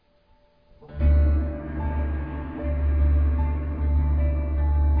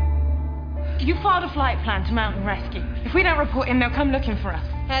You filed a flight plan to Mountain Rescue. If we don't report in, they'll come looking for us.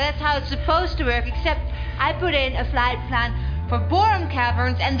 Yeah, that's how it's supposed to work, except I put in a flight plan for Borum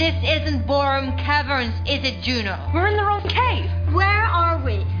Caverns, and this isn't Borum Caverns, is it, Juno? We're in the wrong cave. Where are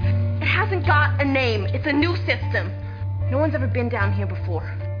we? It hasn't got a name. It's a new system. No one's ever been down here before.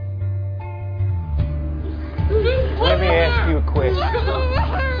 Let me ask you a question.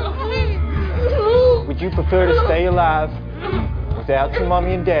 Would you prefer to stay alive without your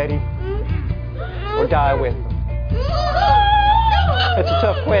mommy and daddy, or die with them? That's a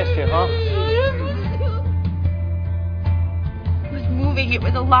tough question, huh? It was moving. It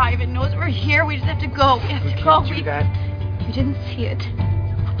was alive. It knows we're here. We just have to go. We have to go. Do that. You didn't see it.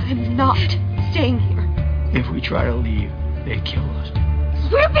 I'm not staying here. If we try to leave, they kill us.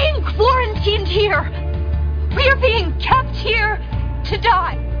 We're being quarantined here. We are being kept here to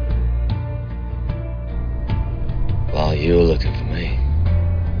die. Well, you were looking for me.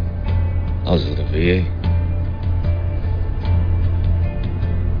 I was looking for you.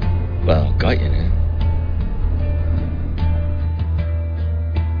 Well, got you now.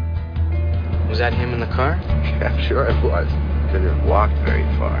 Was that him in the car? Yeah, sure it was. Couldn't have walked very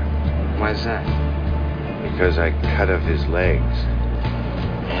far. Why's that? Because I cut off his legs.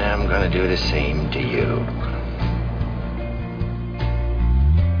 And I'm gonna do the same to you.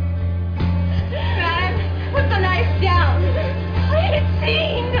 Man, put the knife down. I had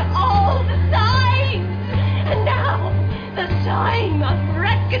seen all the signs. And now the time of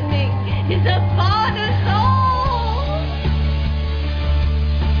reckoning is upon us all.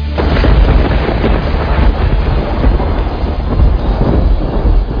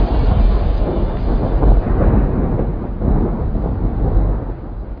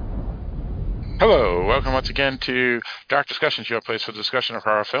 Hello, welcome once again to Dark Discussions, your place for discussion of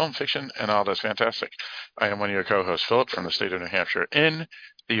horror film, fiction, and all that's fantastic. I am one of your co-hosts, Philip, from the state of New Hampshire in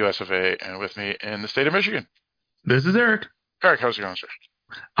the US of A, and with me in the state of Michigan. This is Eric. Eric, how's it going, sir?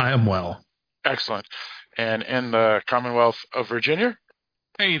 I am well. Excellent. And in the Commonwealth of Virginia?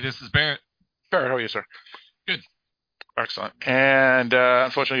 Hey, this is Barrett. Barrett, how are you, sir? Good. Excellent. And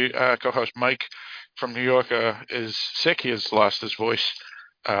unfortunately, co-host Mike from New York is sick. He has lost his voice.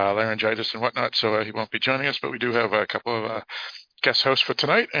 Laryngitis and whatnot, so he won't be joining us, but we do have a couple of guest hosts for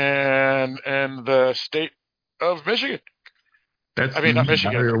tonight, and the state of Michigan. That's not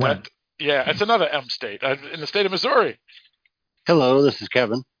Michigan. Yeah, it's another M state, in the state of Missouri. Hello, this is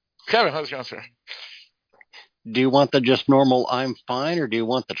Kevin. Kevin, how's it going, sir? Do you want the just normal I'm fine, or do you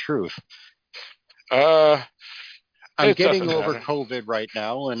want the truth? I'm getting over COVID right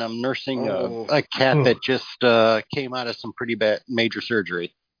now, and I'm nursing a cat that just came out of some pretty bad major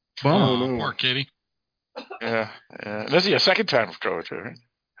surgery. Poor kitty. Yeah. This is your second time with COVID, right?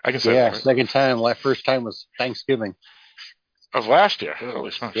 I can say that, right? Second time. First time was Thanksgiving of last year.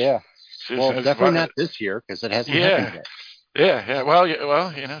 Holy smokes. Yeah. Jeez, well, definitely not this year because it hasn't happened Yeah. yet.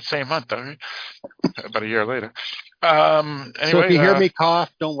 Well, same month, though, right? About a year later. Anyway, so if you hear me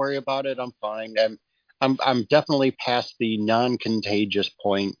cough, don't worry about it. I'm fine. I'm definitely past the non-contagious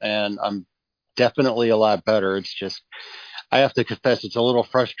point, and I'm definitely a lot better. It's just, I have to confess, it's a little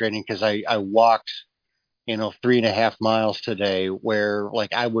frustrating because I walked, 3.5 miles today where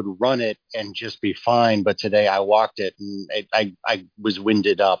I would run it and just be fine. But today I walked it and I was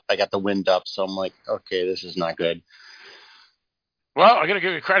winded up. I got the wind up. So I'm like, okay, this is not good. Well, I got to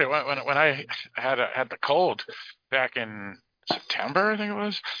give you credit. When I had the cold back in September, I think it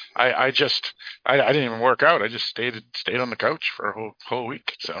was. I didn't even work out. I just stayed on the couch for a whole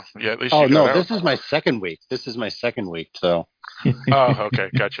week. So yeah, at least. Oh no, this is my second week. So. Oh, okay,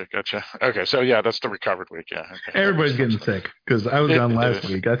 gotcha. Okay, so yeah, that's the recovered week. Yeah. Okay. Everybody's getting sick because I was on last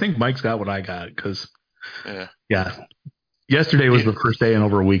week. I think Mike's got what I got because. Yeah. Yesterday was the first day in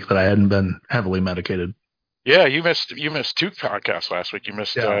over a week that I hadn't been heavily medicated. Yeah, you missed 2 podcasts last week. You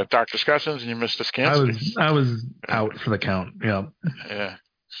missed Dark Discussions and you missed the Scans. I was out for the count. Yeah. Yeah.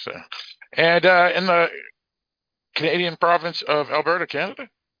 So, and in the Canadian province of Alberta, Canada.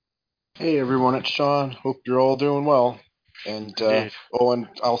 Hey everyone, it's Sean. Hope you're all doing well. And and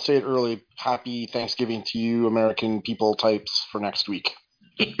I'll say it early. Happy Thanksgiving to you, American people types, for next week.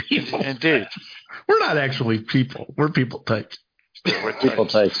 Indeed. We're not actually people. We're people types. People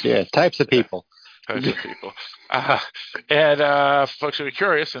types. Yeah, types of people. Types of people. And folks who are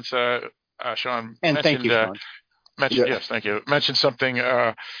curious, since Sean and mentioned, thank you, Sean. Yes, thank you. Mentioned something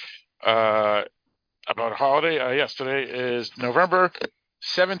about a holiday. Yes, today is November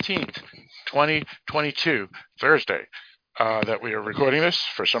 17th, 2022, Thursday. That we are recording this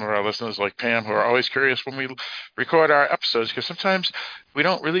for some of our listeners like Pam, who are always curious when we record our episodes, because sometimes we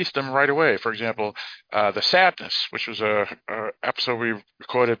don't release them right away. For example, The Sadness, which was a episode we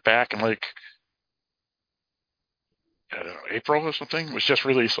recorded back in I don't know, April or something, was just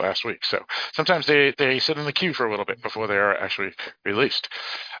released last week. So sometimes they sit in the queue for a little bit before they are actually released.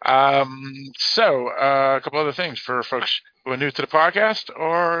 So a couple other things for folks who are new to the podcast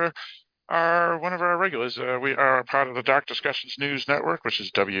or are one of our regulars. We are part of the Dark Discussions News Network, which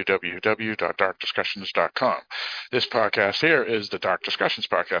is www.darkdiscussions.com. This podcast here is the Dark Discussions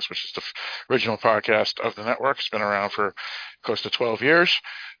Podcast, which is the original podcast of the network. It's been around for close to 12 years.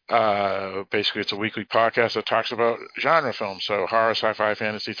 Basically, it's a weekly podcast that talks about genre films. So horror, sci-fi,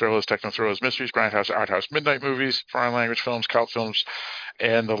 fantasy, thrillers, techno thrillers, mysteries, grindhouse, art house, midnight movies, foreign language films, cult films,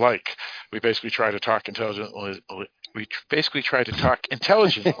 and the like. We basically try to talk intelligently.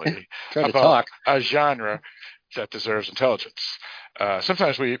 About a genre that deserves intelligence.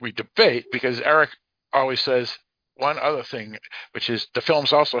 Sometimes we debate because Eric always says one other thing, which is the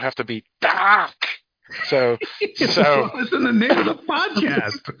films also have to be dark. So it's in the name of the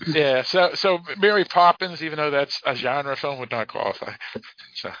podcast. Yeah. So Mary Poppins, even though that's a genre film, would not qualify.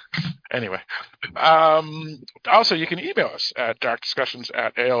 So anyway, also you can email us at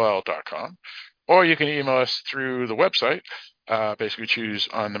darkdiscussions@aol.com, or you can email us through the website. Basically choose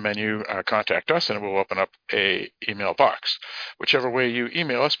on the menu, contact us, and it will open up a email box. Whichever way you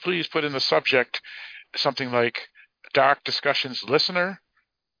email us, please put in the subject something like Dark Discussions Listener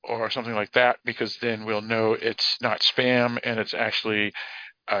or something like that, because then we'll know it's not spam and it's actually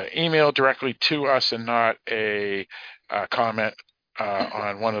emailed directly to us and not a comment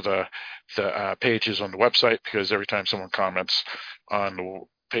on one of the pages on the website, because every time someone comments on the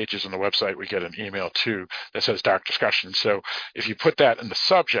pages on the website, we get an email too that says Dark Discussions. So if you put that in the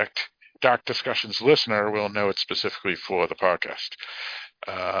subject, Dark Discussions Listener, we'll know it's specifically for the podcast.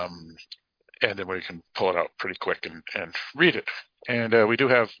 And then we can pull it out pretty quick and read it. And we do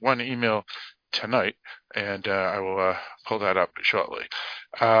have one email tonight, and I will pull that up shortly.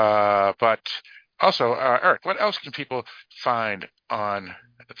 But also, Eric, what else can people find on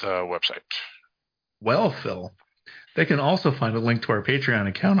the website? Well, Phil, they can also find a link to our Patreon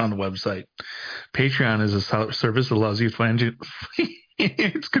account on the website. Patreon is a service that allows you to find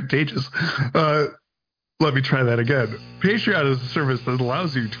it's contagious. Let me try that again. Patreon is a service that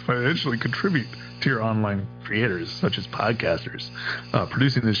allows you to financially contribute to your online creators, such as podcasters.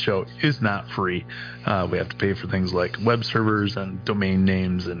 Producing this show is not free. We have to pay for things like web servers and domain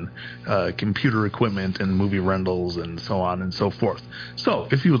names and computer equipment and movie rentals and so on and so forth. So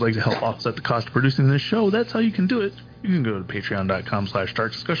if you would like to help offset the cost of producing this show, that's how you can do it. You can go to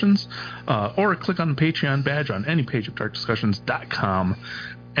patreon.com/darkdiscussions or click on the Patreon badge on any page of darkdiscussions.com.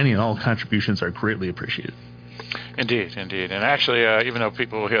 Any and all contributions are greatly appreciated. Indeed. And actually, even though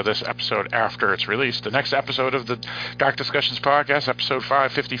people will hear this episode after it's released, the next episode of the Dark Discussions podcast, episode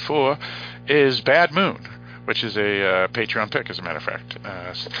 554, is Bad Moon, which is a Patreon pick, as a matter of fact.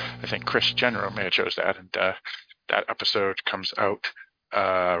 I think Chris Genro may have chose that, and that episode comes out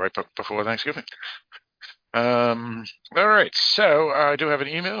right before Thanksgiving. All right, so I do have an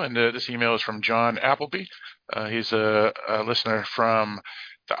email, and this email is from John Appleby. He's a listener from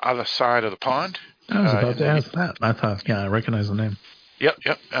the other side of the pond. I was about to ask that. I thought, I recognize the name. Yep.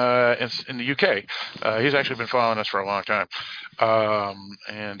 It's in the UK. He's actually been following us for a long time.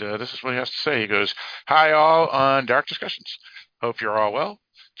 And this is what he has to say. He goes, "Hi, all on Dark Discussions. Hope you're all well.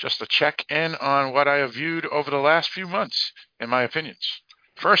 Just to check in on what I have viewed over the last few months, in my opinions.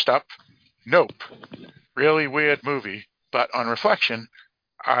 First up, Nope. Really weird movie, but on reflection,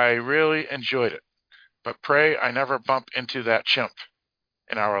 I really enjoyed it. But pray I never bump into that chimp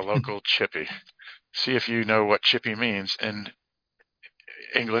in our local chippy. See if you know what chippy means in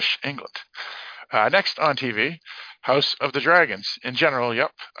English England. Next on TV, House of the Dragons. In general,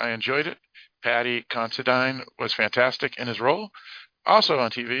 yep, I enjoyed it. Paddy Considine was fantastic in his role. Also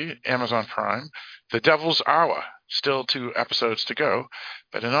on TV, Amazon Prime, The Devil's Hour. Still 2 episodes to go,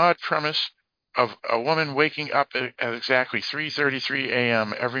 but an odd premise of a woman waking up at exactly 3:33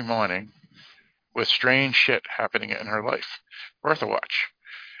 a.m. every morning with strange shit happening in her life. Worth a watch.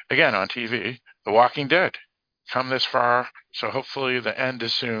 Again on TV, The Walking Dead. Come this far, so hopefully the end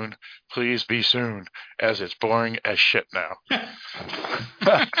is soon. Please be soon, as it's boring as shit now.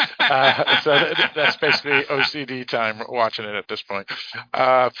 So that's basically OCD time watching it at this point.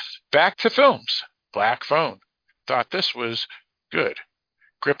 Back to films. Black Phone. Thought this was good.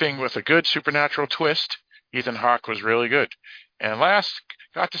 Gripping with a good supernatural twist. Ethan Hawke was really good. And last,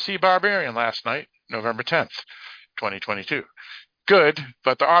 got to see Barbarian last night, November 10th, 2022. Good,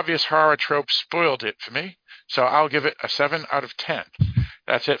 but the obvious horror trope spoiled it for me, so I'll give it a 7 out of 10.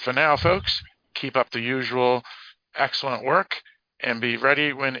 That's it for now, folks. Keep up the usual excellent work, and be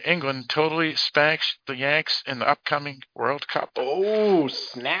ready when England totally spanks the Yanks in the upcoming World Cup. Oh,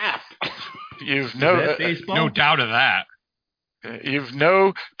 snap. You've no doubt of that. You've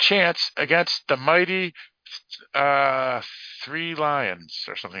no chance against the mighty Three Lions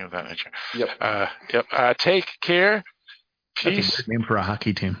or something of that nature. Yep. Take care. That's Peace. a great name for a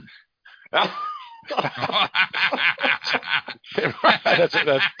hockey team.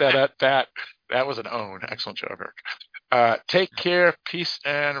 that was an own. Excellent job, Eric. Take care. Peace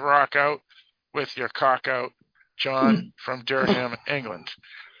and rock out with your cock out, John from Durham, England.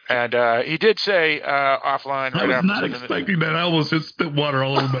 And he did say offline. I was not expecting that. I almost just spit water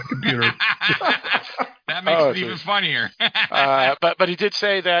all over my computer. That makes it even funnier. But he did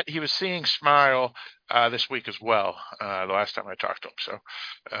say that he was seeing Smile this week as well. The last time I talked to him, so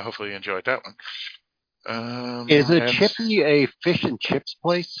hopefully you enjoyed that one. Is a Chippy a fish and chips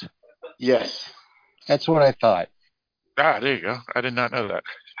place? Yes, that's what I thought. There you go. I did not know that.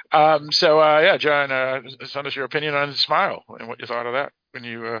 John, send us your opinion on Smile and what you thought of that when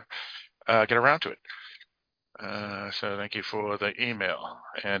you get around to it. So thank you for the email.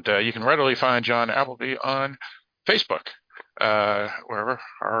 And you can readily find John Appleby on Facebook, wherever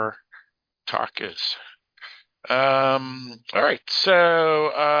our talk is. All right.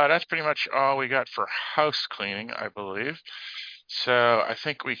 So that's pretty much all we got for house cleaning, I believe. So I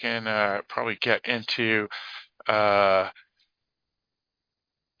think we can probably get into I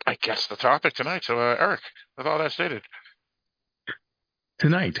guess the topic tonight. So, Eric, with all that stated,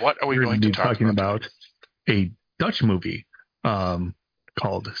 tonight, what are we going to be talking about? A Dutch movie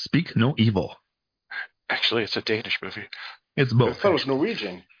called Speak No Evil. Actually, it's a Danish movie. It's both. I thought it was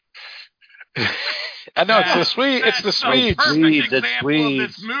Norwegian. I know it's the Swedes. It's the Swedes. Perfect example of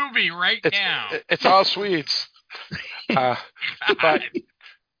this movie right now. It's all Swedes. But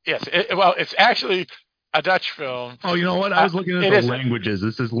yes, it's actually a Dutch film. Oh, you know what? I was looking at the languages.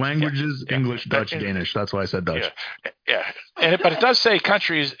 This is languages, English, Dutch, Danish. That's why I said Dutch. Yeah. But it does say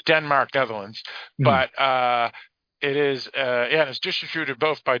countries, Denmark, Netherlands. But it is, it's distributed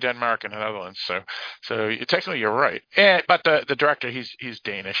both by Denmark and the Netherlands. So technically you're right. But the director, he's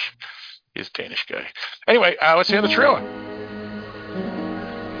Danish. He's a Danish guy. Anyway, let's hear the trailer.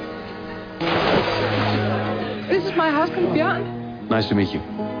 This is my husband, Björn. Nice to meet you.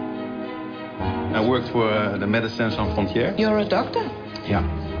 I worked for the Médecins Sans Frontières. You're a doctor? Yeah.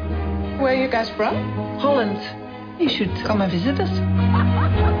 Where are you guys from? Holland. You should come and visit us.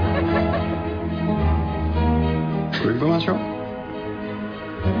 Skal vi bij show?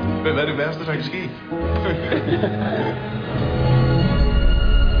 Hvad er det værste, der kan ske?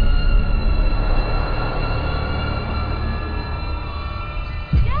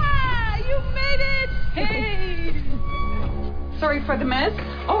 Yeah, you made it! Hey! Sorry for the mess.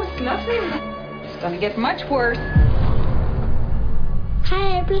 Oh, it's nothing. It's gonna get much worse.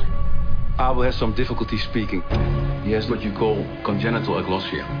 Hi, Abby. Abel has some difficulty speaking. He has what you call congenital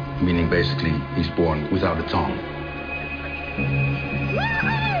aglossia, meaning basically he's born without a tongue.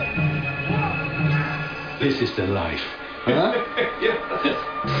 This is the life. Huh?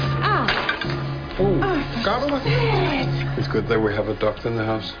 Carla? It's good that we have a doctor in the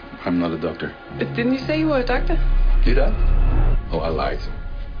house. I'm not a doctor. But didn't you say you were a doctor? Did I? Oh, I lied.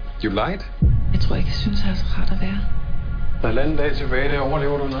 You lied? Jeg tror ikke, jeg synes, jeg er så rart at være. Der er 1,5 dag tilbage, det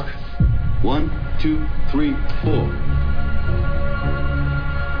overlever du nok. 1, 2, 3, 4.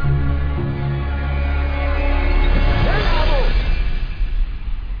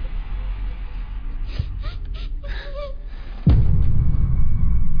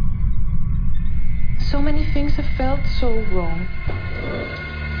 So many things have felt so wrong.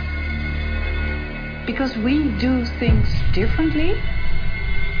 Because we do things differently.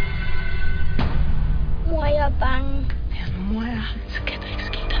 Mor, jeg er bange. Ja, mor er. Så kan der ikke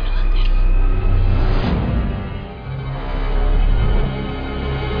ske der noget nyt.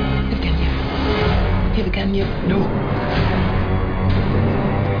 Jeg vil gerne hjem. No.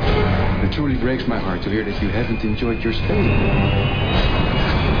 It truly breaks my heart to hear that you haven't enjoyed your stay.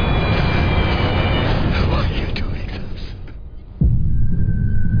 Why are you doing this?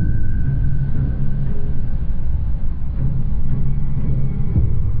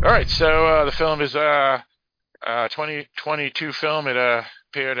 All right, so the film is a 2022 film. It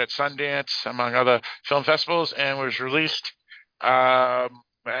appeared at Sundance, among other film festivals, and was released.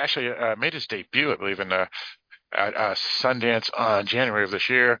 Made its debut, I believe, at Sundance on January of this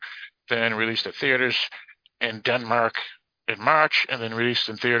year. Then released at theaters in Denmark in March, and then released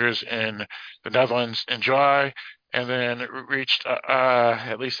in theaters in the Netherlands in July, and then reached,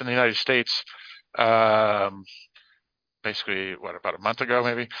 at least in the United States, basically, about a month ago,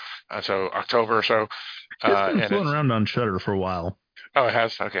 maybe? So October or so. It's been floating around on Shudder for a while. Oh, it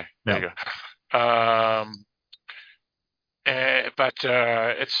has? Okay. There you go. But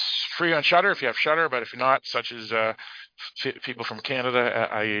it's free on Shudder if you have Shudder. But if you're not, such as people from Canada,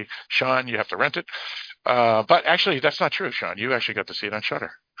 i.e. Sean, you have to rent it. But actually, that's not true, Sean. You actually got to see it on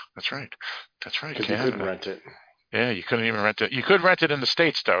Shudder. That's right. Because you couldn't rent it. Yeah, you couldn't even rent it. You could rent it in the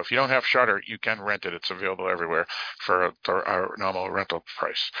States, though. If you don't have Shudder, you can rent it. It's available everywhere for our normal rental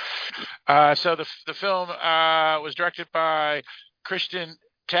price. So the film was directed by Christian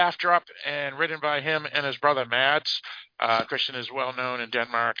Taftrup and written by him and his brother Mads. Christian is well known in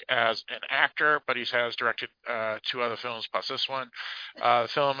Denmark as an actor, but he has directed 2 other films plus this one. The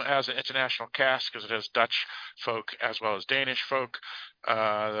film has an international cast because it has Dutch folk as well as Danish folk.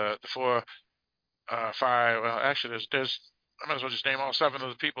 The 5. Well, actually, there's. I might as well just name all 7 of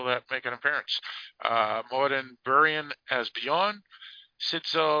the people that make an appearance. Morten Burian as Bjorn,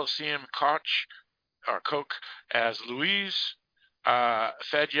 Sitzel Siem Koch as Louise,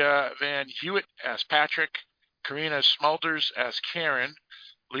 Fedja Van Hewitt as Patrick, Karina Smulders as Karen,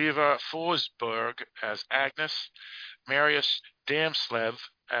 Leva Forsberg as Agnes, Marius Damslev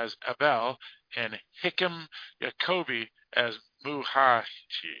as Abel, and Hikam Jacobi as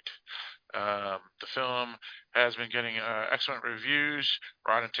Muhajid. The film has been getting excellent reviews.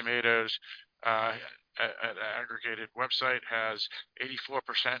 Rotten Tomatoes, an aggregated website, has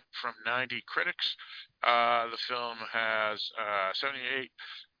 84% from 90 critics. The film has 78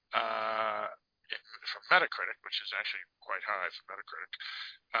 from Metacritic, which is actually quite high for Metacritic,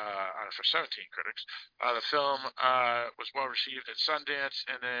 for 17 critics. The film was well received at Sundance,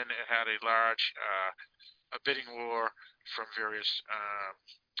 and then it had a large a bidding war from various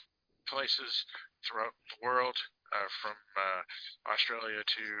places throughout the world, from Australia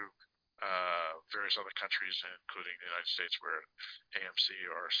to various other countries, including the United States, where AMC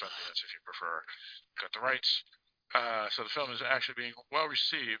or Sundance, if you prefer, got the rights. So the film is actually being well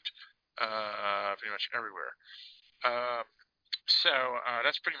received pretty much everywhere. So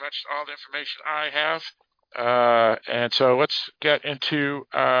that's pretty much all the information I have. And so let's get into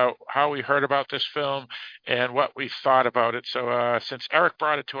how we heard about this film and what we thought about it. So since Eric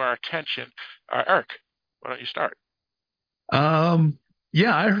brought it to our attention, Eric, why don't you start?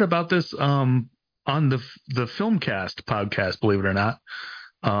 Yeah, I heard about this on the Filmcast podcast, believe it or not,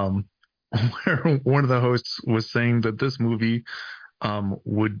 where one of the hosts was saying that this movie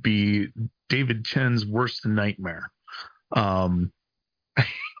would be David Chen's worst nightmare.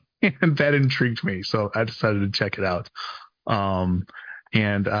 And that intrigued me, so I decided to check it out.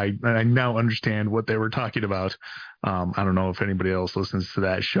 And I now understand what they were talking about. I don't know if anybody else listens to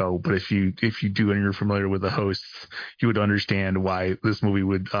that show, but if you do and you're familiar with the hosts, you would understand why this movie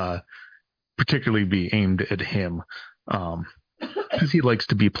would particularly be aimed at him, because he likes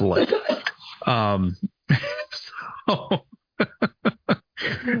to be polite. So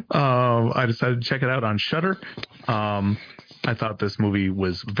I decided to check it out on Shudder. I thought this movie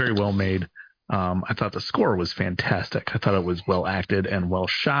was very well made. I thought the score was fantastic. I thought it was well acted and well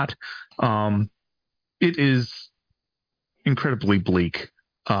shot. It is incredibly bleak,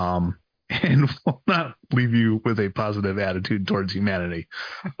 and will not leave you with a positive attitude towards humanity,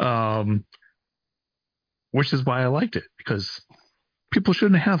 which is why I liked it, because people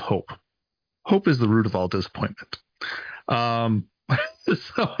shouldn't have hope. Hope is the root of all disappointment.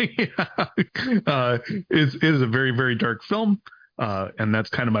 So yeah, it is a very, very dark film, and that's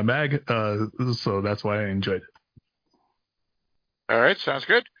kind of my bag. So that's why I enjoyed it. All right, sounds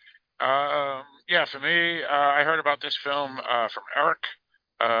good. Yeah, for me, I heard about this film from Eric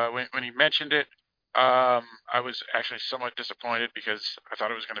when he mentioned it. I was actually somewhat disappointed because I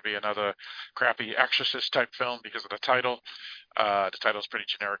thought it was going to be another crappy Exorcist type film because of the title. The title's a pretty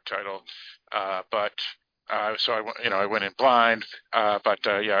generic title, but. So I went in blind, but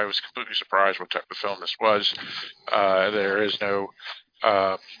yeah, I was completely surprised what type of film this was. There is no,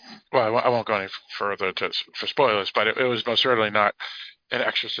 well, I won't go any further for spoilers, but it was most certainly not an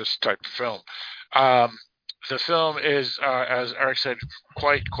Exorcist type of film. The film is, as Eric said,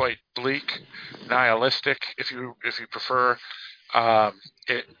 quite bleak, nihilistic, if you prefer.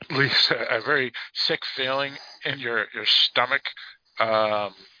 It leaves a very sick feeling in your stomach.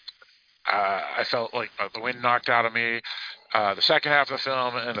 I felt like the wind knocked out of me. The second half of the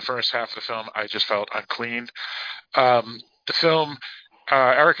film and the first half of the film, I just felt unclean. The film,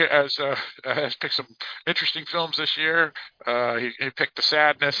 Eric has picked some interesting films this year. He picked The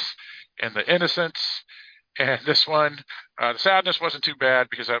Sadness and The Innocents. And this one, The Sadness wasn't too bad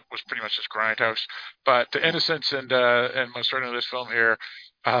because that was pretty much just Grindhouse. But The Innocents and most certainly this film here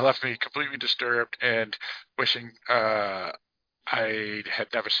left me completely disturbed and wishing I had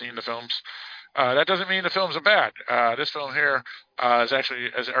never seen the films. That doesn't mean the films are bad. This film here is actually,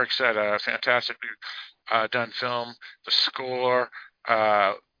 as Eric said, fantastically done film. The score,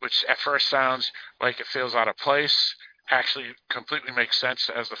 which at first sounds like it feels out of place, actually completely makes sense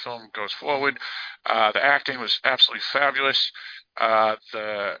as the film goes forward. The acting was absolutely fabulous.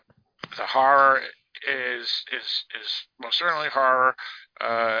 The horror is most certainly horror,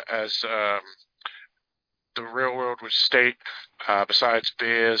 as the real world would state. Besides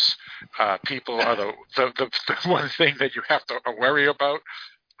bears, people are the one thing that you have to worry about.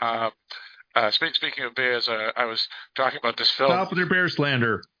 Speaking of bears, I was talking about this film. Stop with your bear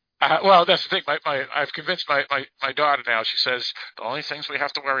slander. Well, that's the thing. I've convinced my daughter now. She says the only things we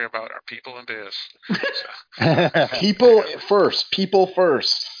have to worry about are people and bears. People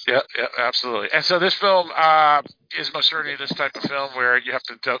first. Yeah, absolutely. And so this film is most certainly this type of film where you have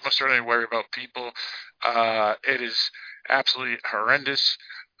to most certainly worry about people. It is absolutely horrendous.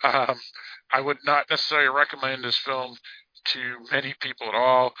 I would not necessarily recommend this film to many people at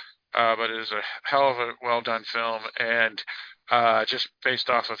all, but it is a hell of a well-done film, and just based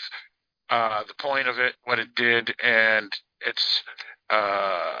off of the point of it, what it did, and its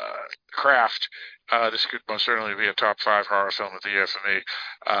craft, this could most certainly be a top 5 horror film of the year for me,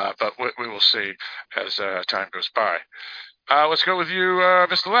 but we will see as time goes by. Let's go with you,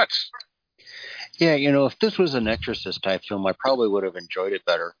 Mr. Letts. Yeah, if this was an Exorcist type film, I probably would have enjoyed it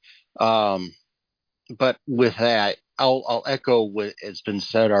better. But with that, I'll echo what has been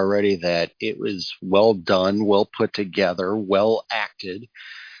said already, that it was well done, well put together, well acted.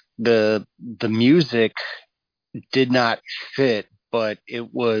 The music did not fit, but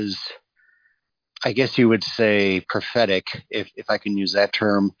it was, I guess you would say, prophetic, if I can use that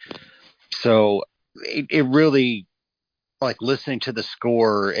term. So it really, like, listening to the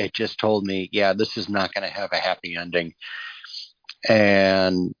score, it just told me, yeah, this is not going to have a happy ending.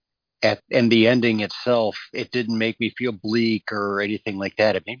 And the ending itself, it didn't make me feel bleak or anything like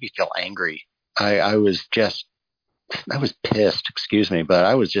that. It made me feel angry. I was pissed, excuse me, but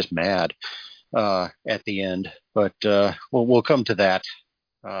I was just mad at the end. But we'll come to that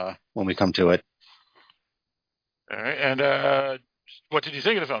when we come to it. All right. And what did you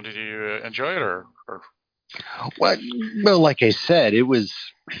think of the film? Did you enjoy it or? Well, like I said, it was.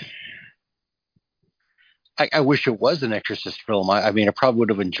 I wish it was an Exorcist film. I mean, I probably would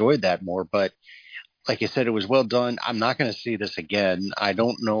have enjoyed that more. But like I said, it was well done. I'm not going to see this again. I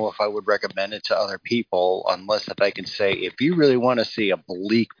don't know if I would recommend it to other people, unless if I can say, if you really want to see a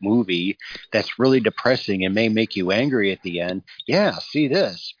bleak movie that's really depressing and may make you angry at the end, yeah, see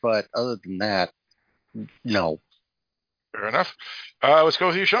this. But other than that, no. Fair enough. Let's go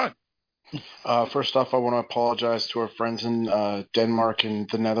with you, Sean. First off, I want to apologize to our friends in Denmark and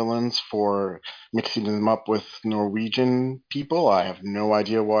the Netherlands for mixing them up with Norwegian people. I have no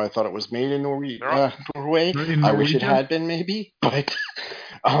idea why I thought it was made in Norway. I wish it had been, maybe. But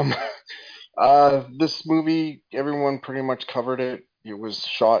this movie, everyone pretty much covered it. It was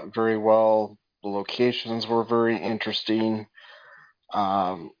shot very well. The locations were very interesting.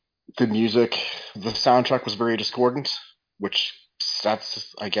 The music, the soundtrack was very discordant, which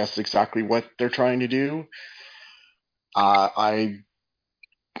that's, I guess, exactly what they're trying to do. The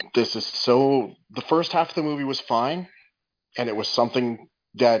first half of the movie was fine, and it was something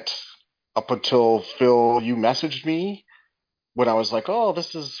that up until Phil, you messaged me when I was like, oh,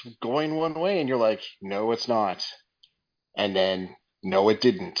 this is going one way, and you're like, no, it's not. And then, no, it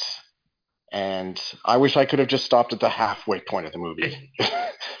didn't. And I wish I could have just stopped at the halfway point of the movie,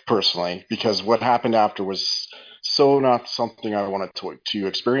 personally, because what happened after was so not something I wanted to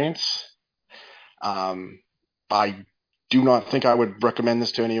experience. I do not think I would recommend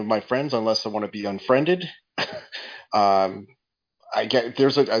this to any of my friends unless I want to be unfriended. I get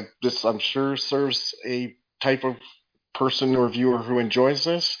this I'm sure serves a type of person or viewer who enjoys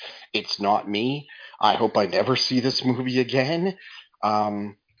this. It's not me. I hope I never see this movie again.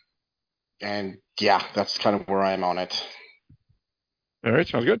 And yeah, that's kind of where I am on it. All right,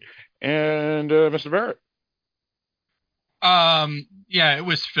 sounds good. And Mr. Barrett. Yeah, it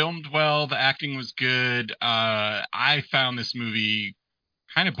was filmed well. The acting was good. I found this movie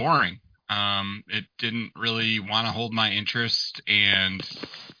kind of boring. It didn't really want to hold my interest, and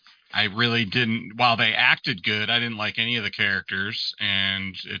I really didn't. While they acted good, I didn't like any of the characters,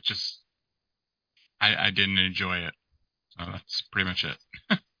 and it just, I didn't enjoy it. So that's pretty much it.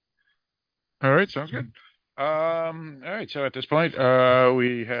 All right, sounds good. All right, so at this point,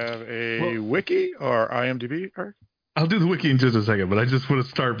 we have a wiki or IMDb. Right? I'll do the wiki in just a second, but I just want to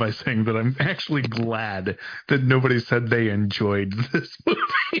start by saying that I'm actually glad that nobody said they enjoyed this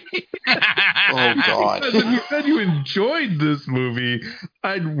movie. Oh God! Because if you said you enjoyed this movie,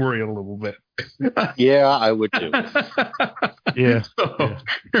 I'd worry a little bit. Yeah, I would too. Yeah. So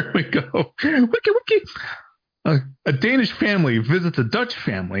here we go. Wiki. A Danish family visits a Dutch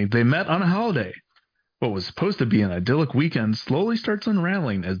family they met on a holiday. What was supposed to be an idyllic weekend slowly starts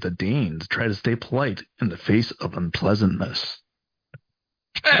unraveling as the Danes try to stay polite in the face of unpleasantness.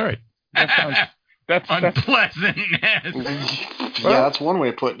 All right. That's unpleasantness. Yeah, that's one way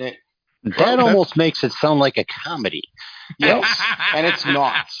of putting it. That almost makes it sound like a comedy. Yes, and it's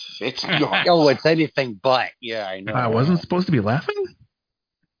not. It's not. Oh, it's anything but. Yeah, I know. I wasn't supposed to be laughing?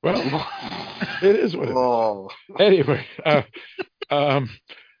 Well, it is what it is. Anyway,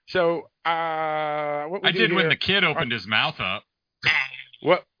 so what we I did here, when the kid opened his mouth up.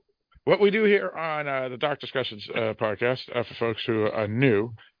 What we do here on the Dark Discussions podcast for folks who are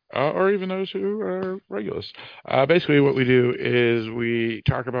new, or even those who are regulars, basically what we do is we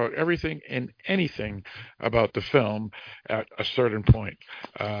talk about everything and anything about the film at a certain point.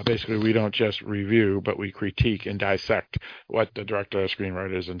 Basically, we don't just review, but we critique and dissect what the director,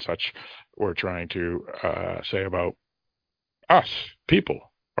 screenwriters, and such were trying to say about us, people,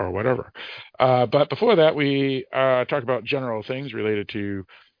 or whatever. But before that, we talk about general things related to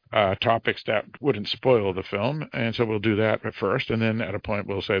topics that wouldn't spoil the film, and so we'll do that at first, and then at a point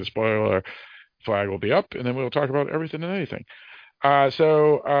we'll say the spoiler flag will be up, and then we'll talk about everything and anything.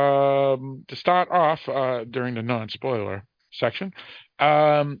 So to start off during the non-spoiler section,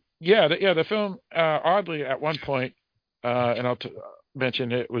 the film oddly at one point, and I'll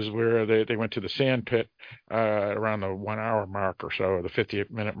mention it was where they went to the sand pit around the 1 hour mark or so, or the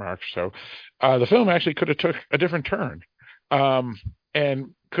 50-minute mark or so. The film actually could have took a different turn.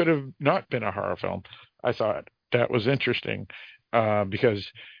 And could have not been a horror film. I thought that was interesting because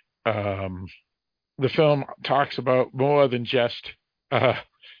the film talks about more than just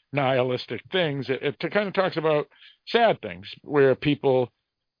nihilistic things. It kind of talks about sad things where people,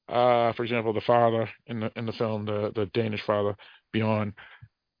 for example, the father in the film, the Danish father, Bjorn,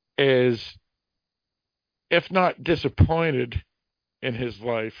 is, if not disappointed in his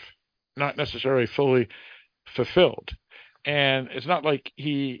life, not necessarily fully fulfilled. And it's not like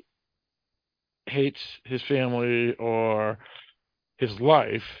he hates his family or his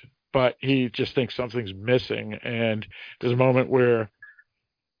life, but he just thinks something's missing. And there's a moment where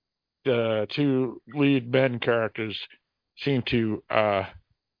the two lead men characters seem to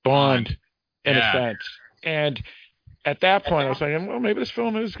bond in a sense. And at that point, I was thinking, well, maybe this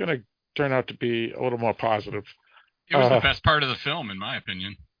film is going to turn out to be a little more positive. It was the best part of the film, in my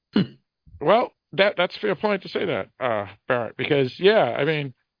opinion. Well, that's a fair point to say that, Barrett, because I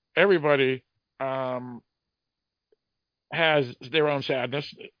mean, everybody has their own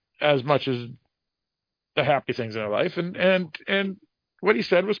sadness as much as the happy things in their life, and what he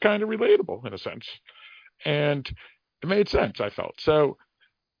said was kind of relatable in a sense, and it made sense, I felt. So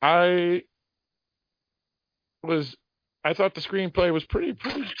I thought the screenplay was pretty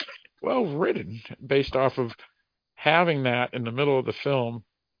well written based off of having that in the middle of the film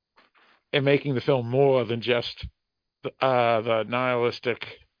and making the film more than just the nihilistic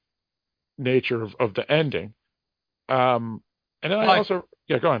nature of the ending. And then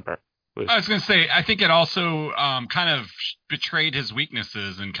go on, Bert, please. I was going to say, I think it also kind of betrayed his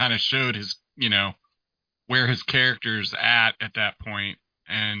weaknesses and kind of showed his, where his character's at that point,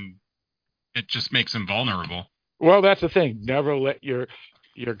 and it just makes him vulnerable. Well, that's the thing. Never let your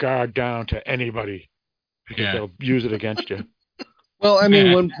guard down to anybody because they'll use it against you. Well, I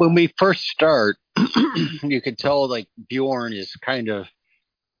mean, when we first start, you could tell like Bjorn is kind of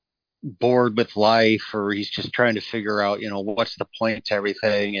bored with life, or he's just trying to figure out, what's the point to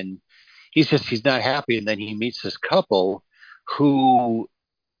everything, and he's not happy. And then he meets this couple who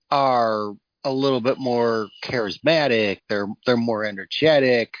are a little bit more charismatic. They're more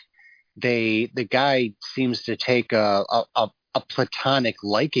energetic. The guy seems to take a platonic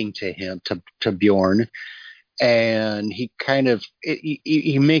liking to him, to Bjorn. And he kind of,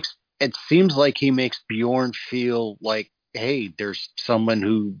 it seems like he makes Bjorn feel like, hey, there's someone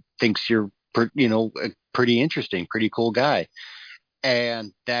who thinks you're, pretty interesting, pretty cool guy.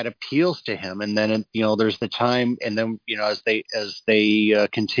 And that appeals to him. And then, there's the time, and then, as they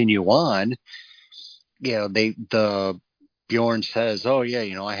continue on, Bjorn says, oh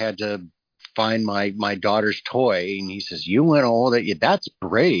yeah, I had to find my daughter's toy. And he says, you went all that. Yeah, that's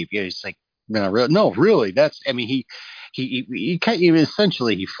brave. Yeah, he's like, no, really. That's, I mean, he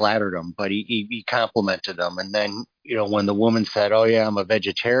essentially he flattered him, but he complimented him. And then, when the woman said, oh yeah, I'm a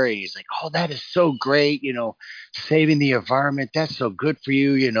vegetarian, he's like, oh, that is so great. Saving the environment. That's so good for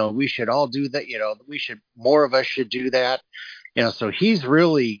you. We should all do that. More of us should do that. So he's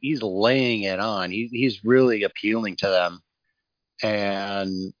laying it on. He's really appealing to them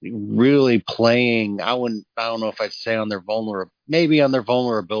and really playing. I don't know if I'd say on their maybe on their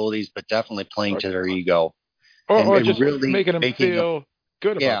vulnerabilities, but definitely playing to their ego. Or just really making them feel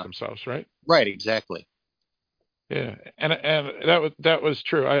good about themselves, right? Right, exactly. Yeah, and that was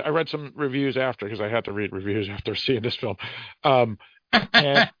true. I read some reviews after, because I had to read reviews after seeing this film, and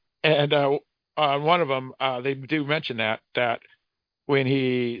on one of them they do mention that when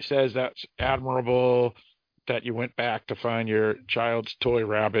he says that's admirable that you went back to find your child's toy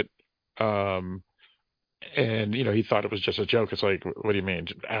rabbit, and he thought it was just a joke. It's like, what do you mean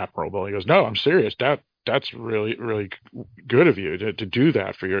admirable? He goes, no, I'm serious. That's really, really good of you to do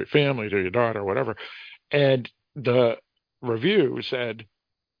that for your family, to your daughter, or whatever. And the review said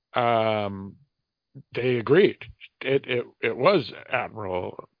they agreed. It was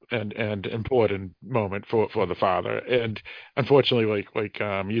admirable and important moment for the father. And unfortunately, like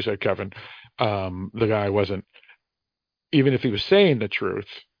you said, Kevin, the guy wasn't, even if he was saying the truth,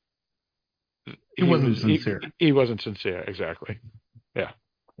 he wasn't sincere. He wasn't sincere. Exactly. Yeah,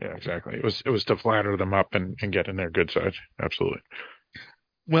 exactly. It was to flatter them up and get in their good side. Absolutely.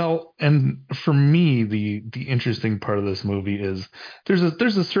 Well, and for me, the interesting part of this movie is there's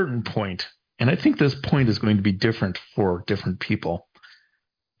a certain point, and I think this point is going to be different for different people.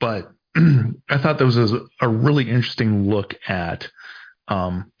 But I thought this was a really interesting look at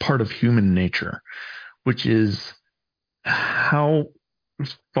part of human nature, which is how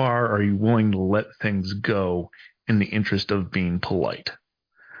far are you willing to let things go in the interest of being polite?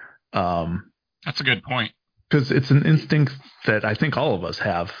 That's a good point. Because it's an instinct that I think all of us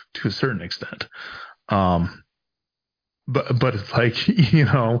have to a certain extent. But it's like,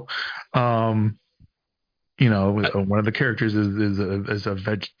 one of the characters is a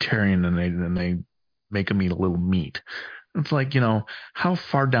vegetarian, and they make him eat a little meat. It's like, how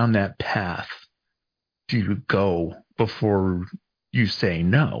far down that path do you go before you say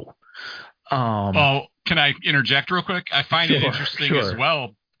no? Can I interject real quick? I find it interesting as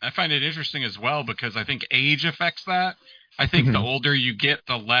well. Because I think age affects that. I think the older you get,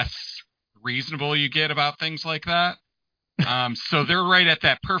 the less reasonable you get about things like that. So they're right at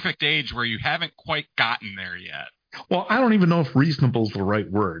that perfect age where you haven't quite gotten there yet. Well, I don't even know if reasonable is the right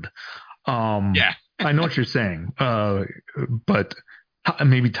word. Yeah. I know what you're saying, but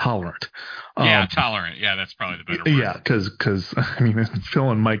maybe tolerant. Tolerant. Yeah, that's probably the better word. Yeah, because I mean, Phil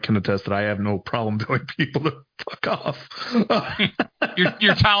and Mike can attest that I have no problem telling people to fuck off.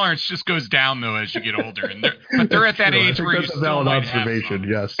 Your tolerance just goes down though as you get older, but they're at that age where you still valid might observation.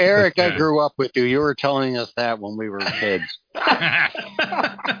 Yes, Eric, I grew up with you. You were telling us that when we were kids.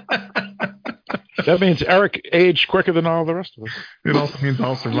 That means Eric aged quicker than all the rest of us. It also means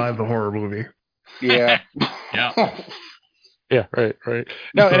I'll survive the horror movie. Yeah. Yeah. Yeah, right.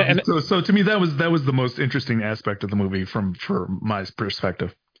 No, so to me that was the most interesting aspect of the movie from my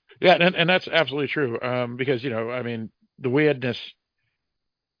perspective. Yeah, and that's absolutely true. Because I mean, the weirdness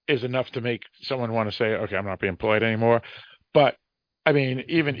is enough to make someone want to say, okay, I'm not being polite anymore. But I mean,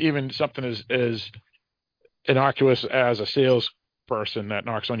 even something as innocuous as a salesperson that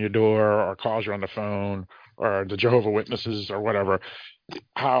knocks on your door or calls you on the phone, or the Jehovah's Witnesses or whatever,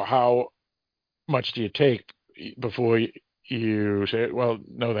 how much do you take before you say, well,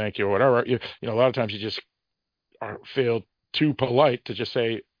 no, thank you, or whatever? A lot of times you just feel too polite to just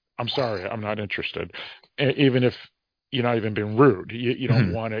say, I'm sorry, I'm not interested, even if you're not even being rude. You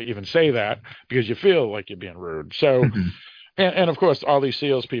don't want to even say that because you feel like you're being rude. So, and of course, all these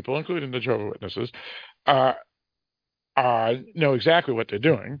salespeople, including the Jehovah's Witnesses, know exactly what they're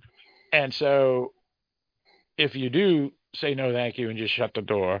doing. And so if you do say no thank you and just shut the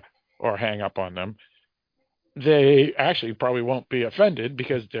door or hang up on them, they actually probably won't be offended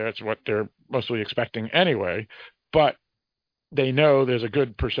because that's what they're mostly expecting anyway. But they know there's a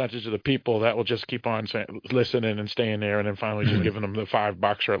good percentage of the people that will just keep on listening and staying there, and then finally just giving them the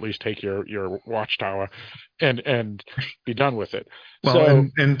 $5 or at least take your watchtower and be done with it. Well, so,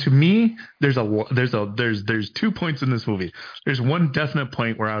 and to me, there's 2 points in this movie. There's one definite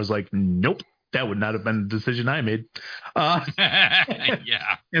point where I was like, nope, that would not have been the decision I made. Yeah.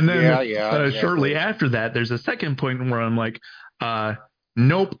 And then shortly after that, there's a second point where I'm like,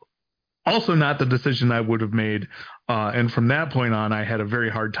 nope, also not the decision I would have made. And from that point on, I had a very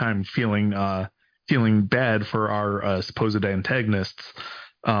hard time feeling bad for our supposed antagonists.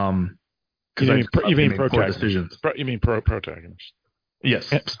 You mean protagonists? You mean protagonists? Yes.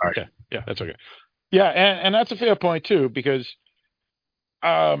 Sorry. Yeah, that's okay. Yeah, and that's a fair point too, because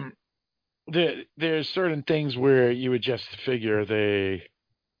there's certain things where you would just figure they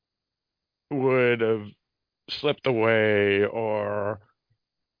would have slipped away or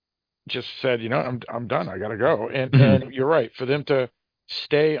just said, I'm done. I got to go. And you're right. For them to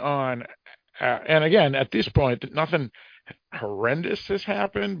stay on, and again, at this point, nothing horrendous has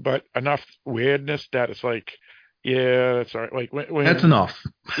happened, but enough weirdness that it's like, yeah, that's all right. Like when That's enough.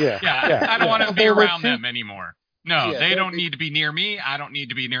 Yeah, I don't want to be around them anymore. No, they don't need to be near me. I don't need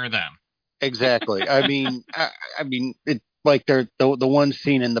to be near them. Exactly. I mean, it like the one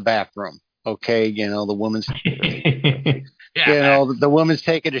scene in the bathroom. Okay, the woman's, the woman's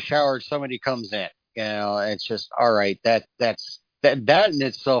taking a shower. Somebody comes in. It's just all right. That in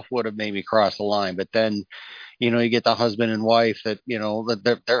itself would have made me cross the line. But then, you get the husband and wife that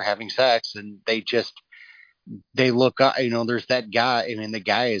that they're having sex and they look up. There's that guy. I mean, the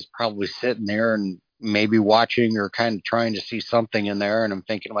guy is probably sitting there and maybe watching or kind of trying to see something in there. And I'm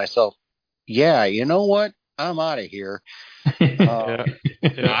thinking to myself, yeah, you know what? I'm out of here.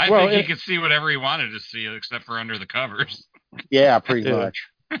 I think he could see whatever he wanted to see, except for under the covers. Yeah, pretty much.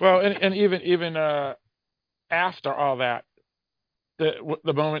 Well, and even after all that,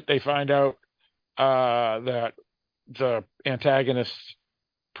 the moment they find out that the antagonist's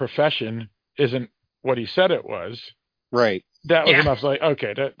profession isn't what he said it was, right? That was enough. Like,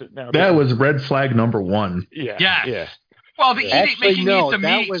 okay, that was red flag number one. Yeah. Well, making the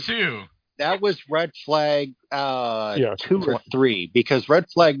meat too. That was red flag 2 or 3, because red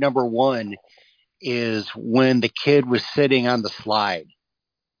flag number 1 is when the kid was sitting on the slide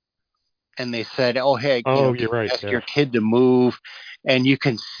and they said, "Oh, hey, you're right. Ask your kid to move," and you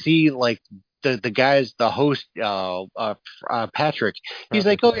can see like the guys, the host, Patrick. He's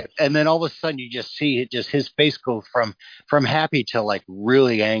like, "Oh," and then all of a sudden you just see it, just his face go from happy to like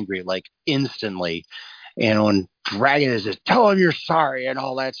really angry, like instantly. And Dragon is just tell him you're sorry and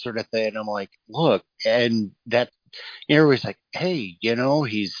all that sort of thing. And I'm like, look, and that everybody's like, hey,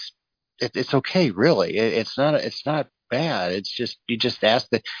 it's okay, really. It's not bad. It's just you just ask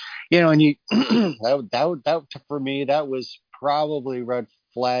that, and you that for me that was probably red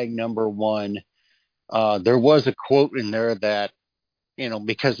flag number 1. There was a quote in there that,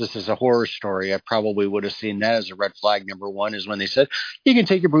 because this is a horror story, I probably would have seen that as a red flag number 1, is when they said, you can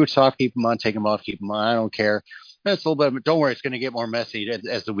take your boots off, keep them on, take them off, keep them on. I don't care. That's a little bit, don't worry, it's going to get more messy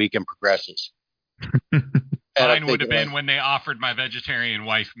as the weekend progresses. Mine would have been when they offered my vegetarian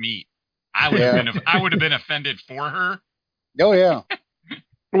wife meat. I would have been offended for her. Oh, yeah.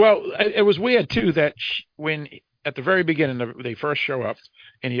 Well, it was weird, too, that when at the very beginning, they first show up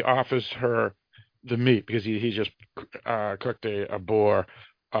and he offers her the meat because he just cooked a boar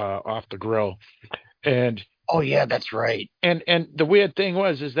off the grill, and oh yeah, that's right. And the weird thing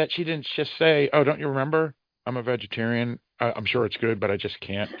is that she didn't just say, "Oh, don't you remember? I'm a vegetarian. I'm sure it's good, but I just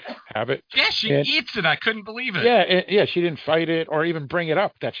can't have it." Yeah, she eats it. I couldn't believe it. Yeah, she didn't fight it or even bring it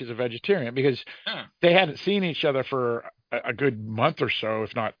up that she's a vegetarian because they hadn't seen each other for a good month or so,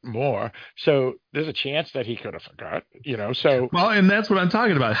 if not more. So there's a chance that he could have forgot, So well, and that's what I'm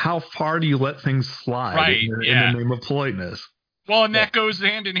talking about. How far do you let things slide in the name of politeness? Well, and that goes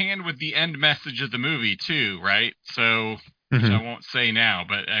hand in hand with the end message of the movie too, right? So, which I won't say now,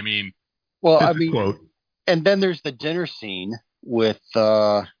 but I mean, quote. And then there's the dinner scene with,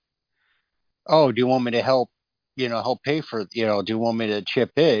 do you want me to help pay for, do you want me to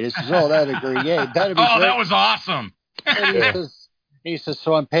chip in? He says, oh, that'd be great. That'd be great. That was awesome. And he says,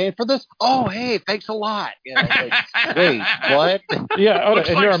 so I'm paying for this? Oh, hey, thanks a lot. Wait, what? Yeah,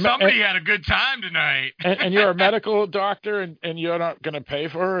 looks like somebody had a good time tonight. and you're a medical doctor, and you're not going to pay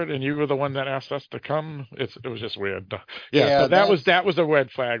for it, and you were the one that asked us to come. It was just weird. Yeah, so that was a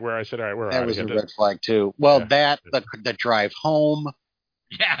red flag where I said, all right, we're out. That was a red flag too. Well, the drive home.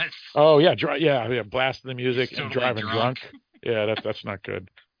 Yes. Oh yeah, blasting the music and driving drunk. Yeah, that's not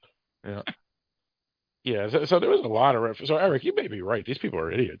good. Yeah. Yeah, so there was a lot of references. So Eric, you may be right. These people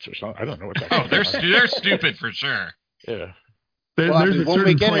are idiots or something. I don't know what that. They're stupid for sure. Yeah. There's a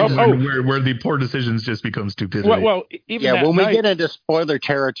certain point where the poor decisions just become stupidity. Well, even when we get into spoiler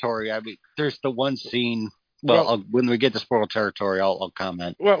territory, I mean, there's the one scene. When we get to spoiler territory, I'll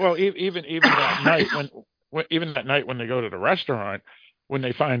comment. Well, even that night when they go to the restaurant, when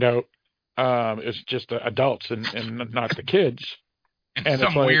they find out it's just adults and not the kids. And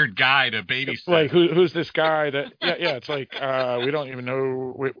some weird guy to babysit. Like who's this guy that? Yeah. It's like we don't even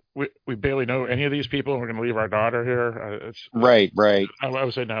know. We barely know any of these people, and we're going to leave our daughter here. Right. I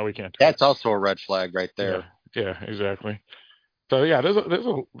would say no, we can't. That's also a red flag right there. Yeah, exactly. So yeah, there's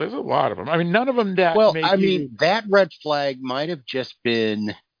a lot of them. I mean, none of them that. Well, I mean, that red flag might have just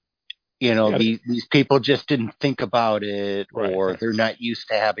been These people just didn't think about it, Right, or right. they're not used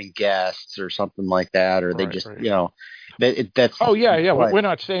to having guests or something like that, or they Right, just, right. that's. Oh yeah. Right. We're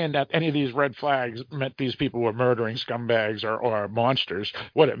not saying that any of these red flags meant these people were murdering scumbags or monsters.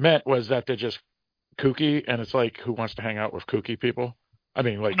 What it meant was that they're just kooky, and it's like, who wants to hang out with kooky people? I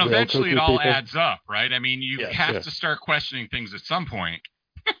mean, like And real eventually kooky it all people. adds up, right? I mean, you have yeah. to start questioning things at some point.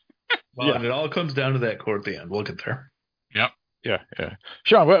 Well, and it all comes down to that quote at the end. We'll get there. Yep. Yeah.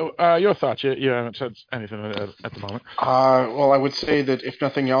 Sean, your thoughts? You haven't said anything at the moment. Well, I would say that if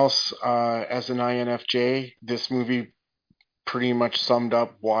nothing else, as an INFJ, this movie pretty much summed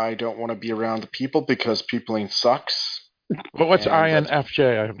up why I don't want to be around the people, because peopling sucks. Well, what's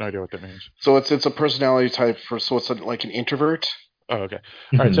INFJ? I have no idea what that means. So it's a personality type like an introvert. Oh, okay.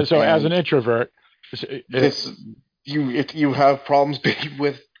 All right. So as an introvert, you have problems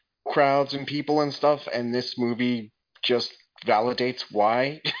with crowds and people and stuff, and this movie just validates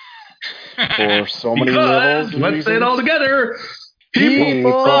why for so many levels. Let's say it all together.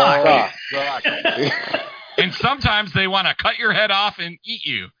 People suck. And sometimes they want to cut your head off and eat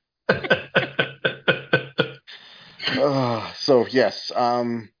you. So yes,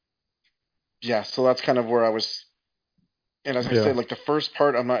 so that's kind of where I was. And as I said, like the first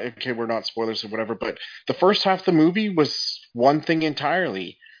part, we're not spoilers or whatever, but the first half of the movie was one thing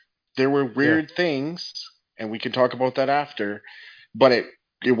entirely. There were weird things, and we can talk about that after, but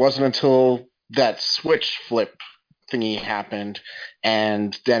it wasn't until that switch flip thingy happened,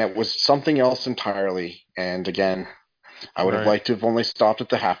 and then it was something else entirely. And again, I would have liked to have only stopped at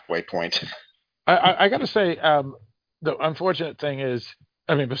the halfway point. I got to say, the unfortunate thing is,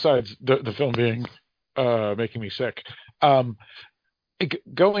 I mean, besides the film being making me sick,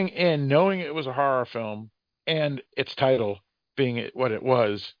 going in knowing it was a horror film and its title being what it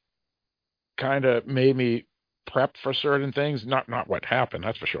was, kind of made me prep for certain things. Not what happened,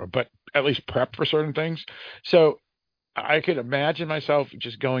 that's for sure, but at least prep for certain things. So I could imagine myself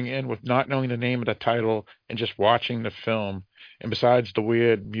just going in with not knowing the name of the title and just watching the film. And besides the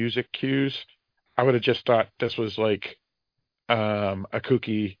weird music cues, I would have just thought this was like a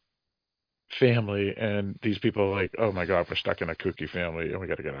kooky family, and these people are like, oh my God, we're stuck in a kooky family and we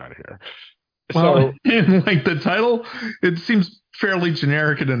got to get out of here. Well, and like the title, it seems fairly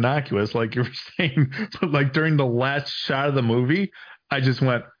generic and innocuous, like you were saying. But like during the last shot of the movie, I just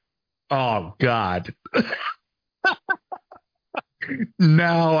went, oh God.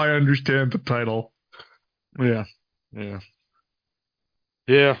 Now I understand the title. Yeah.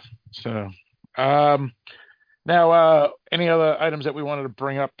 So, now, any other items that we wanted to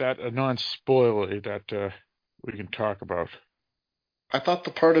bring up that are non-spoilery that we can talk about? I thought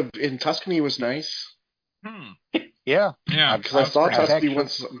the part in Tuscany was nice. Yeah. Because I saw Tuscany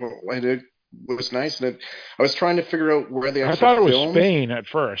once, and it was nice, and I was trying to figure out where they actually I thought it was filmed. Spain at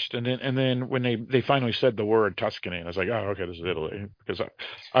first, and then when they finally said the word Tuscany, I was like, oh, okay, this is Italy. Because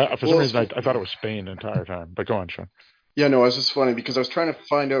for some reason I thought it was Spain the entire time. But go on, Sean. Yeah, no, it was just funny because I was trying to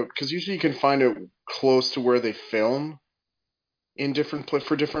find out, because usually you can find out close to where they film in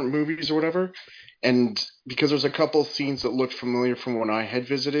for different movies or whatever. And because there's a couple scenes that looked familiar from when I had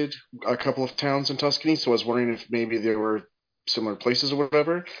visited a couple of towns in Tuscany, so I was wondering if maybe there were similar places or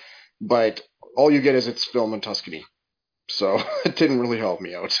whatever. But all you get is it's filmed in Tuscany, so it didn't really help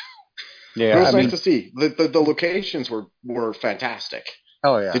me out. Yeah, it was nice to see. The locations were fantastic.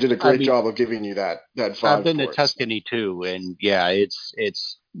 Oh yeah, they did a great job of giving you that vibe. I've been to Tuscany too, and yeah,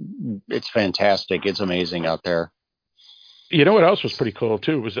 it's fantastic. It's amazing out there. You know what else was pretty cool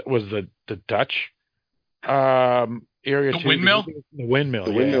too was the Dutch area. The windmill. The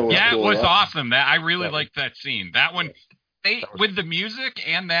windmill. Yeah, cool, it was awesome. That I really liked that scene. That one, with the music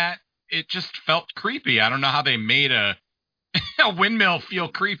and that, it just felt creepy. I don't know how they made a windmill feel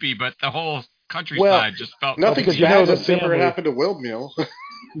creepy, but the whole countryside just felt nothing creepy. bad has ever happened to Windmill.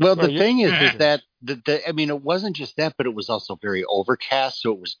 Well, the thing is that I mean, it wasn't just that, but it was also very overcast,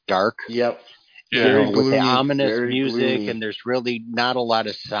 so it was dark. Yep. Yeah. With the ominous very music, gloomy. and there's really not a lot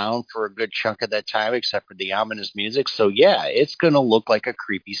of sound for a good chunk of that time, except for the ominous music. So yeah, it's going to look like a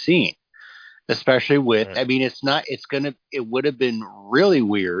creepy scene, especially with. I mean, it would have been really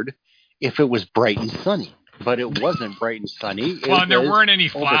weird if it was bright and sunny, but it wasn't bright and sunny. Well, and there weren't any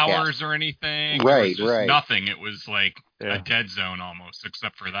flowers or anything. Right, there was just nothing. It was like a dead zone almost,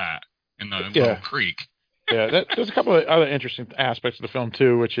 except for that in the little creek. Yeah, there's a couple of other interesting aspects of the film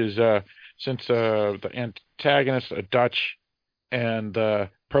too, which is since the antagonists are Dutch and the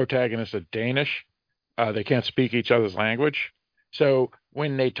protagonists are Danish, they can't speak each other's language. So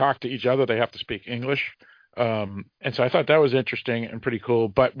when they talk to each other, they have to speak English. And so I thought that was interesting and pretty cool.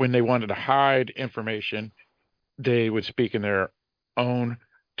 But when they wanted to hide information, they would speak in their own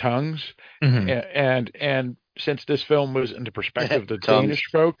tongues, Mhm. and since this film was in the perspective of the Tongues. Danish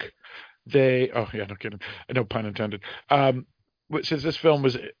folk, no kidding, no pun intended. Since this film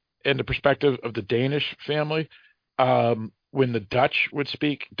was in the perspective of the Danish family, when the Dutch would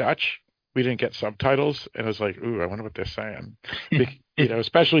speak Dutch, we didn't get subtitles, and I was like, ooh, I wonder what they're saying.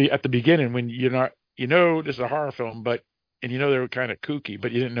 Especially at the beginning when you're not, this is a horror film, and they were kind of kooky,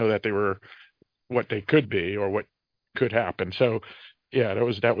 but you didn't know that they were what they could be or what could happen. So, yeah, that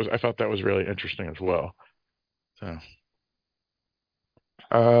was. I thought that was really interesting as well. So,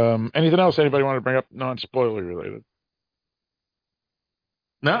 anything else anybody want to bring up non-spoiler related?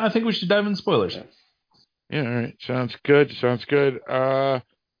 No, I think we should dive into spoilers. Yeah, all right. Sounds good. All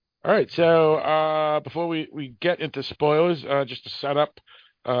right. So before we get into spoilers, just to set up,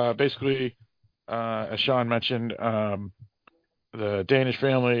 basically, as Sean mentioned, the Danish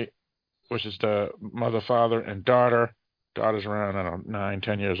family, which is the mother, father, and daughter. Daughter's around, I don't know, 9,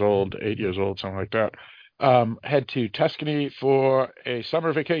 10 years old, 8 years old, something like that. Head to Tuscany for a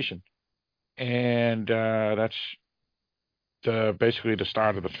summer vacation. And that's basically the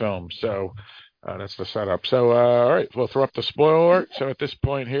start of the film. So that's the setup. So, all right, we'll throw up the spoiler alert. So at this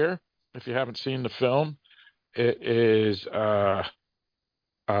point here, if you haven't seen the film, it is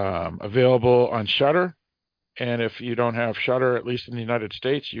available on Shudder. And if you don't have Shudder, at least in the United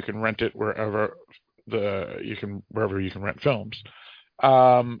States, you can rent it wherever you can rent films.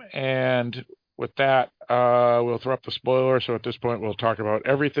 And with that, we'll throw up the spoiler. So at this point, we'll talk about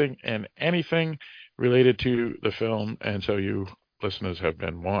everything and anything related to the film. And so you listeners have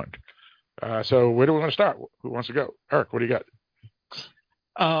been warned. So where do we want to start? Who wants to go? Eric, what do you got?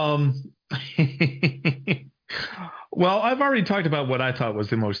 Well, I've already talked about what I thought was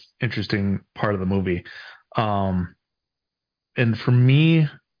the most interesting part of the movie. And for me,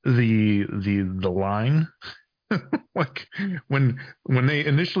 the line, like when they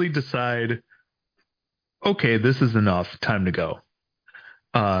initially decide, okay, this is enough, time to go.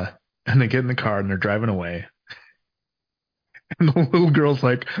 And they get in the car and they're driving away. And the little girl's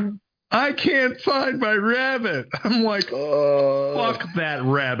like, I can't find my rabbit. I'm like, fuck that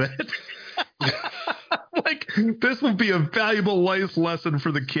rabbit. Like, this will be a valuable life lesson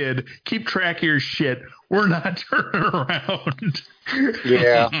for the kid. Keep track of your shit. We're not turning around.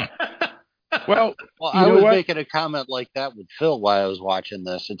 Yeah. Well, I was making a comment like that with Phil while I was watching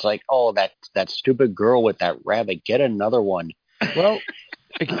this. It's like, oh, that stupid girl with that rabbit. Get another one. Well,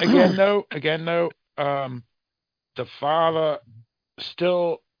 again, though, the father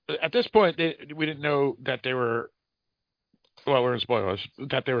still, at this point, we didn't know that they were, well, we're in spoilers,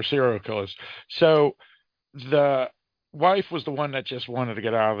 that they were serial killers. So the wife was the one that just wanted to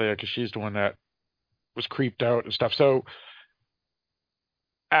get out of there because she's the one that was creeped out and stuff. So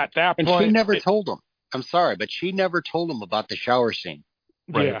at that point, and she never told him. I'm sorry, but she never told him about the shower scene.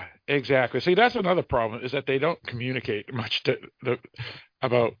 Right. Yeah, exactly. See, that's another problem, is that they don't communicate much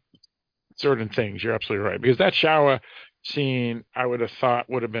about certain things. You're absolutely right. Because that shower scene, I would have thought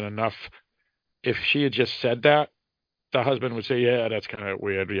would have been enough. If she had just said that, the husband would say, yeah, that's kind of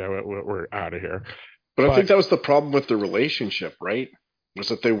weird. Yeah, we're out of here. But I think that was the problem with the relationship, right? Was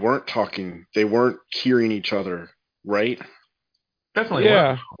that they weren't talking. They weren't hearing each other, right? Definitely.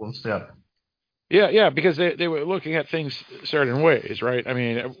 Yeah. Yeah. Yeah, because they were looking at things certain ways, right? I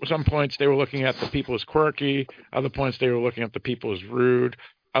mean, at some points they were looking at the people as quirky. Other points they were looking at the people as rude.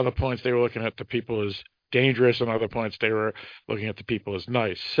 Other points they were looking at the people as dangerous. And other points they were looking at the people as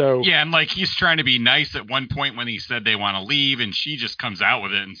nice. So yeah, and like he's trying to be nice at one point when he said they want to leave, and she just comes out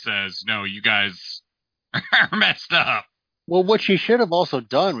with it and says, no, you guys are messed up. Well, what she should have also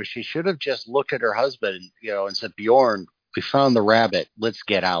done was she should have just looked at her husband, and said, Bjorn, we found the rabbit. Let's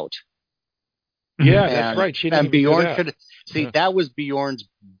get out. Yeah, that's right. She didn't and Bjorn should see that was Bjorn's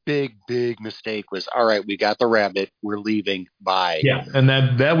big mistake. Was all right. We got the rabbit. We're leaving. Bye. Yeah, and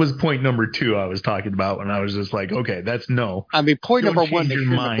that was point number 2 I was talking about when I was just like, okay, that's no. I mean, point Don't number 1, they change your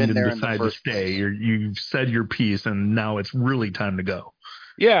shouldn't have mind been and there in the decide to first stay. place. You've said your piece, and now it's really time to go.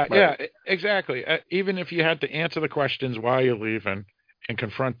 Yeah, Right. yeah, exactly. Even if you had to answer the questions why you're leaving and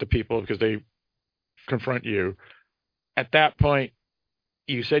confront the people because they confront you, at that point,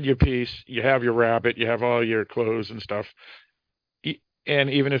 you said your piece, you have your rabbit, you have all your clothes and stuff. And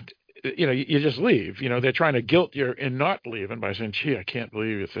even if, you just leave, they're trying to guilt you in not leaving by saying, gee, I can't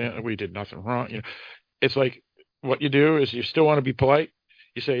believe we did nothing wrong. It's like what you do is you still want to be polite.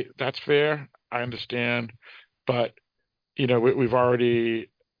 You say, that's fair. I understand. But, we've already,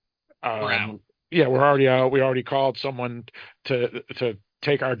 We're out. Yeah, we're already out. We already called someone to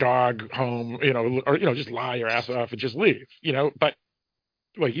take our dog home, or just lie your ass off and just leave, But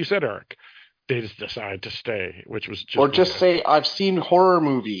like you said, Eric, they just decide to stay, which was just or just say, "I've seen horror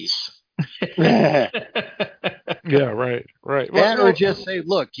movies." yeah, right. That, or just say,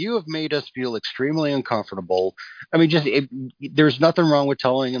 "Look, you have made us feel extremely uncomfortable." I mean, there's nothing wrong with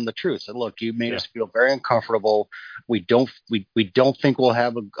telling them the truth. And look, you made us feel very uncomfortable. We don't think we'll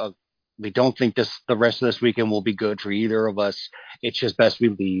have we don't think the rest of this weekend will be good for either of us. It's just best we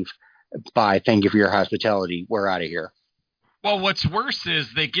leave. Bye. Thank you for your hospitality. We're out of here. Well, what's worse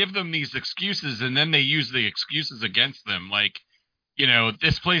is they give them these excuses and then they use the excuses against them. Like,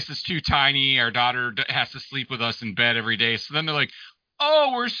 this place is too tiny. Our daughter has to sleep with us in bed every day. So then they're like,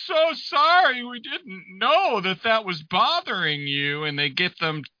 "Oh, we're so sorry. We didn't know that was bothering you." And they get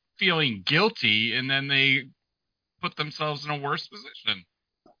them feeling guilty, and then they put themselves in a worse position.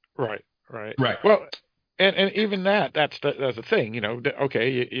 Right. Well, and even that's the thing,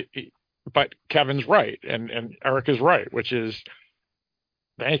 okay, but Kevin's right, and Eric is right, which is,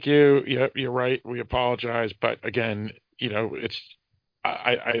 thank you, you're right, we apologize, but again, it's,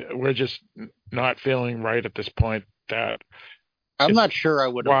 we're just not feeling right at this point. That I'm not sure I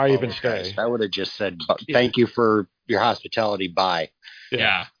would have. Why even stay? I would have just said, "Thank you for your hospitality. Bye."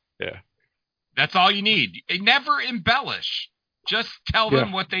 Yeah. That's all you need. Never embellish. Just tell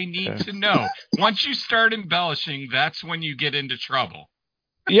them what they need to know. Once you start embellishing, that's when you get into trouble.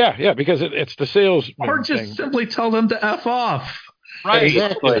 Yeah, because it's the sales. Or just simply tell them to F off. Right.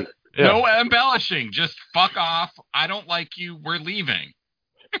 Exactly. Yeah. No embellishing. Just fuck off. I don't like you. We're leaving.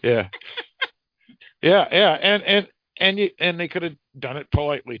 Yeah. And they could have done it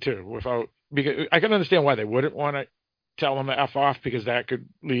politely too, because I can understand why they wouldn't want to tell them to F off, because that could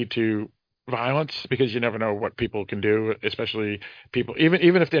lead to violence, because you never know what people can do, especially people,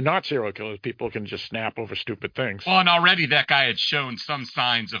 even if they're not serial killers, people can just snap over stupid things. Well, and already that guy had shown some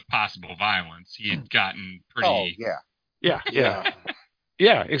signs of possible violence. He had gotten pretty.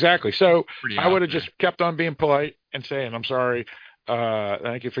 Yeah, exactly. So I would have there. just kept on being polite and saying, "I'm sorry.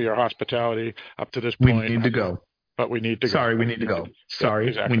 Thank you for your hospitality up to this point. We need to go. But we need to go. Sorry, we need to go. Sorry,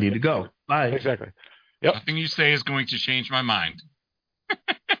 exactly. We need to go. Bye." Exactly. Yep. Nothing you say is going to change my mind.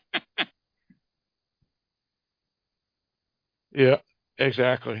 Yeah,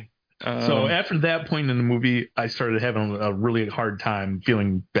 exactly. So after that point in the movie, I started having a really hard time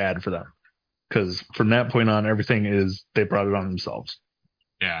feeling bad for them, because from that point on, everything is they brought it on themselves.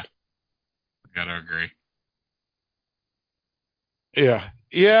 Yeah, gotta agree. Yeah,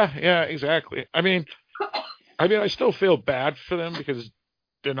 exactly. I mean, I still feel bad for them because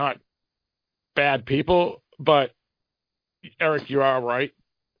they're not bad people, but Eric, you are right.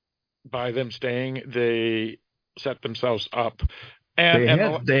 By them staying, they set themselves up,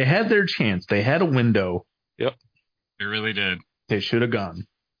 and they had their chance. They had a window. Yep, they really did. They should have gone.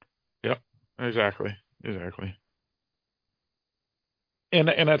 Yep, exactly. And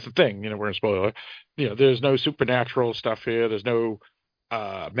that's the thing, we're in spoiler. There's no supernatural stuff here. There's no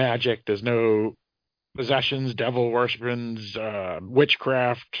magic. There's no possessions, devil worshipings,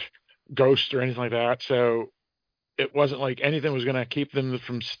 witchcraft, ghosts, or anything like that. So it wasn't like anything was going to keep them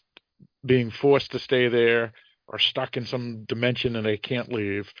from being forced to stay there or stuck in some dimension and they can't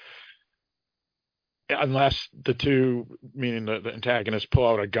leave, unless the two, meaning the antagonists, pull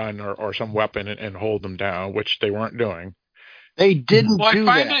out a gun or some weapon and hold them down, which they weren't doing. They didn't do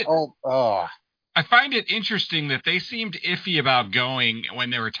that. I find it interesting that they seemed iffy about going when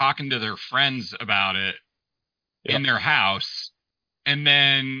they were talking to their friends about it in their house, and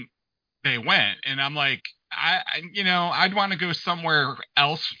then they went. And I'm like, I'd want to go somewhere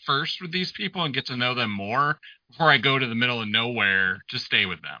else first with these people and get to know them more before I go to the middle of nowhere to stay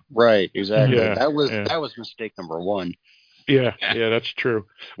with them. Right, exactly. Yeah, that was mistake number one. Yeah, that's true.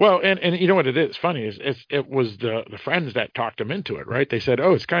 Well, and you know what it is funny is it was the friends that talked them into it, right? They said,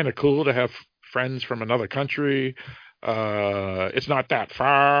 "Oh, it's kind of cool to have friends from another country. It's not that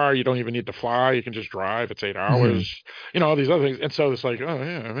far. You don't even need to fly. You can just drive. It's 8 hours. Mm-hmm. All these other things." And so it's like, oh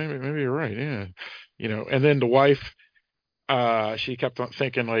yeah, maybe you're right. Yeah, And then the wife, she kept on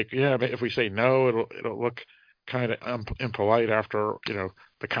thinking like, yeah, but if we say no, it'll look kind of impolite after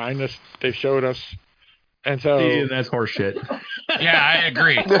the kindness they showed us. And so that's horseshit. Yeah, I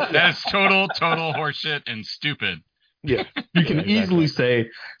agree. That's total horseshit and stupid. Yeah, you can easily say,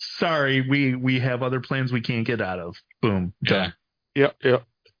 "Sorry, we have other plans we can't get out of." Boom, done. Yep,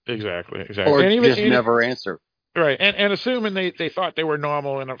 exactly. Or and just never answer. Right, and assuming they thought they were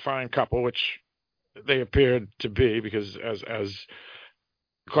normal and a fine couple, which they appeared to be, because as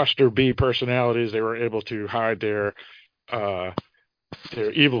cluster B personalities, they were able to hide their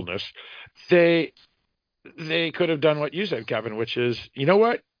evilness. They could have done what you said, Kevin, which is, you know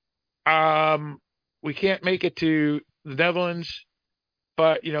what? We can't make it to the Netherlands.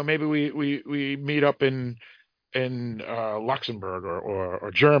 but maybe we meet up in Luxembourg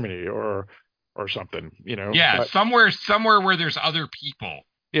or Germany or something, Yeah, but, somewhere where there's other people.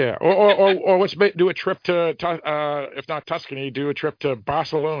 yeah, or let's do a trip to if not Tuscany, do a trip to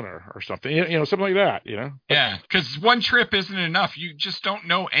Barcelona or something, something like that, Yeah, because one trip isn't enough. You just don't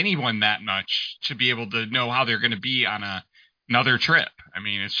know anyone that much to be able to know how they're going to be on another trip. I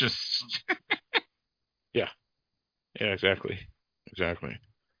mean, it's just yeah, exactly.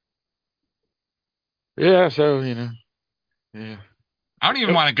 Yeah, so yeah. I don't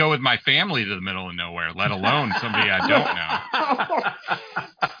even want to go with my family to the middle of nowhere, let alone somebody I don't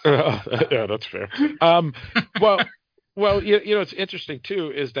know. Yeah, that's fair. Well, it's interesting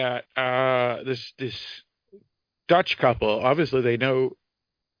too is that this Dutch couple, obviously they know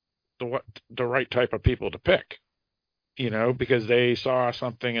the right type of people to pick, because they saw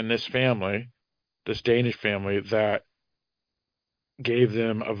something in this family, this Danish family, that gave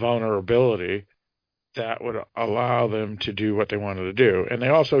them a vulnerability that would allow them to do what they wanted to do. And they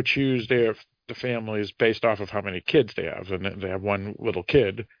also choose the families based off of how many kids they have. And they have one little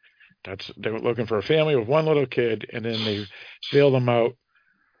kid. They were looking for a family with one little kid, and then they feel them out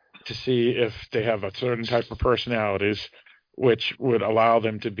to see if they have a certain type of personalities, which would allow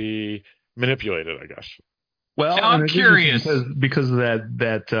them to be manipulated, I guess. Well, now I'm curious because of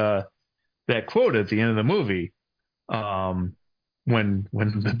that quote at the end of the movie. When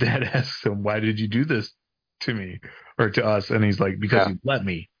the dad asks him, "Why did you do this to me or to us?" and he's like, "Because you let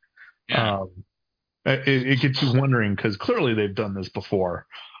me." Yeah. It gets you wondering, because clearly they've done this before.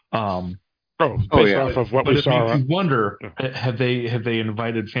 Based off of what we saw. It makes you wonder: have they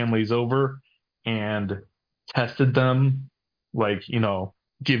invited families over and tested them, like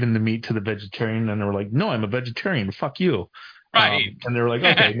given the meat to the vegetarian, and they were like, "No, I'm a vegetarian. Fuck you." Right. And they were like,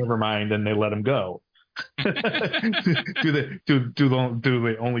 "Okay, never mind," and they let him go. do they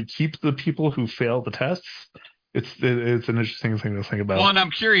only keep the people who fail the tests? It's an interesting thing to think about. Well, and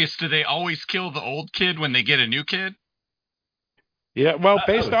I'm curious, do they always kill the old kid when they get a new kid? Yeah, well,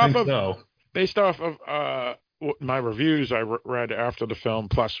 based off of my reviews I read after the film,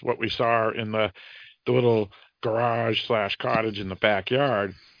 plus what we saw in the little garage / cottage in the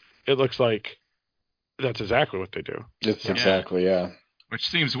backyard, it looks like that's exactly what they do. It's exactly, yeah. Which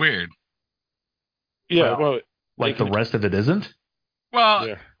seems weird. Yeah, well, like the rest of it isn't? Well,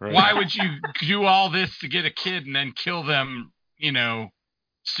 yeah, right. Why would you do all this to get a kid and then kill them,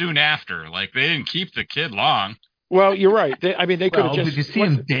 soon after? Like, they didn't keep the kid long. Well, you're right. They could have just... Did you see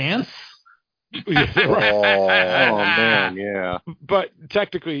him dance? Yeah, right. Oh, man, yeah. But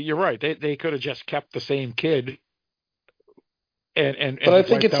technically, you're right. They could have just kept the same kid. But I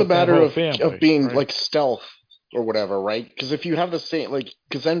think it's a matter of being right? like stealth or whatever, right? Because if you have the same,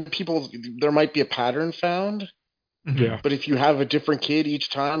 because then there might be a pattern found. Yeah. But if you have a different kid each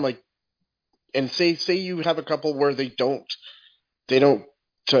time, and say you have a couple where they don't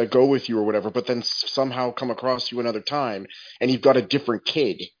go with you or whatever, but then somehow come across you another time, and you've got a different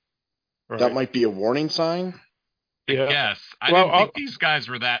kid, right. That might be a warning sign. Yeah. Yes, I didn't think these guys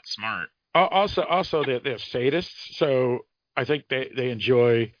were that smart. Also, they're sadists, so I think they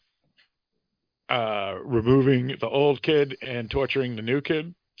enjoy removing the old kid and torturing the new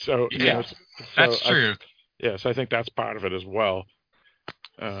kid. So yeah, that's true. Yes, I think that's part of it as well.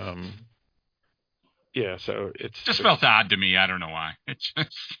 Yeah, so it's felt odd to me. I don't know why. It's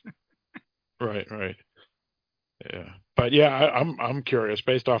just right. Yeah, but yeah, I'm curious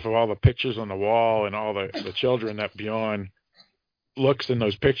based off of all the pictures on the wall and all the children that Bjorn looks in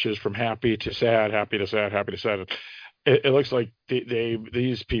those pictures from happy to sad, happy to sad, happy to sad. It looks like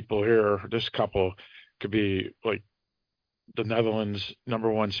these people here, this couple, could be like the Netherlands'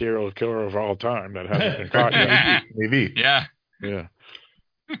 #1 serial killer of all time that hasn't been caught yet. Maybe. Yeah.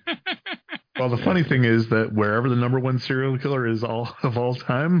 Well, the funny thing is that wherever the #1 serial killer is of all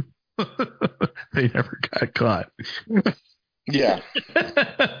time, they never got caught. Yeah.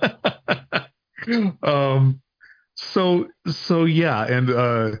 So yeah,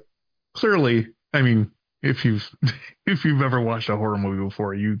 and clearly, I mean, if you've ever watched a horror movie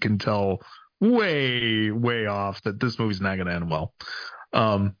before, you can tell way off that this movie's not going to end well.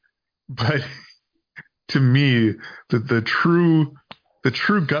 But to me, the true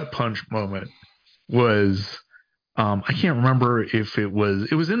gut punch moment was, I can't remember if it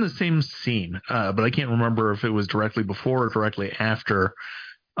was in the same scene, but I can't remember if it was directly before or directly after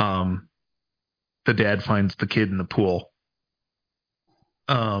the dad finds the kid in the pool.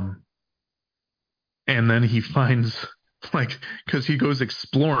 And then he finds, because he goes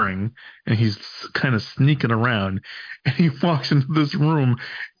exploring and he's kind of sneaking around, and he walks into this room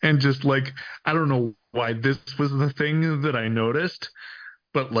and just I don't know why this was the thing that I noticed,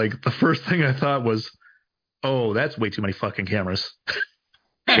 But like the first thing I thought was, oh, that's way too many fucking cameras.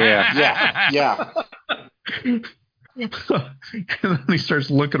 Yeah. And then he starts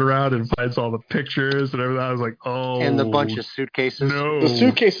looking around and finds all the pictures and everything. I was like, oh. And the bunch of suitcases. No. The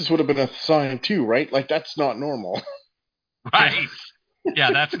suitcases would have been a sign too, right? Like, that's not normal. Right.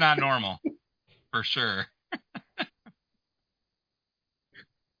 Yeah, that's not normal. For sure.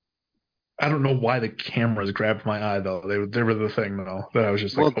 I don't know why the cameras grabbed my eye though. They were the thing though that I was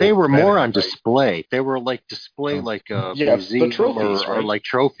just like. Well, they were more on display. They were like display, like a museum the trophies, or right? like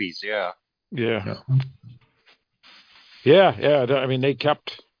trophies. Yeah. Yeah. I mean, they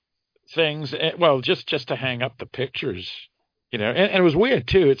kept things. Well, just to hang up the pictures, you know. And it was weird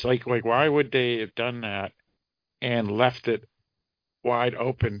too. It's like why would they have done that and left it wide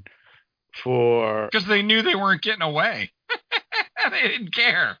open for? Because they knew they weren't getting away. They didn't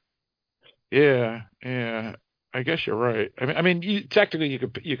care. Yeah. I guess you're right. I mean, technically,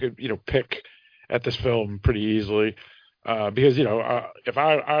 you could pick at this film pretty easily, because if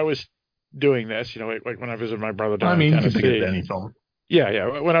I was doing this, like when I visited my brother down in Tennessee. You can pick it at any film.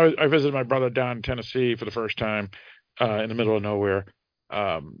 Yeah. When I visited my brother down in Tennessee for the first time, in the middle of nowhere,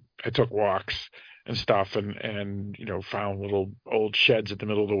 I took walks and stuff, and found little old sheds at the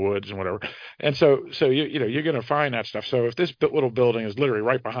middle of the woods and whatever. And so you're going to find that stuff. So if this little building is literally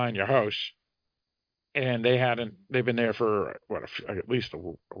right behind your house, and they've been there for at least a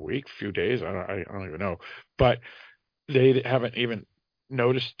week, few days. I don't even know, but they haven't even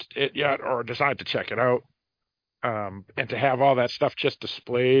noticed it yet or decided to check it out. And to have all that stuff just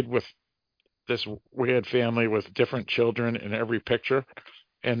displayed with this weird family with different children in every picture,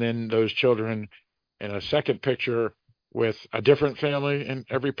 and then those children in a second picture with a different family in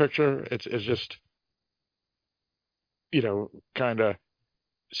every picture, it's just, kind of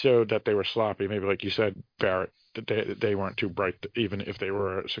showed that they were sloppy. Maybe like you said, Barrett, that they weren't too bright, even if they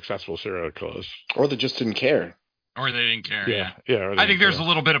were successful serial killers. Or they just didn't care. Or they didn't care. Yeah. I think there's a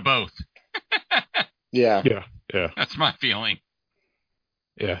little bit of both. Yeah. That's my feeling.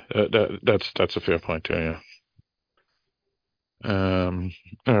 Yeah, that's a fair point too. Yeah. All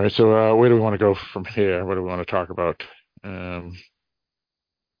right. So where do we want to go from here? What do we want to talk about?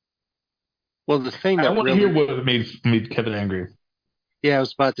 Well, the thing that I want to hear what made Kevin angry. Yeah, I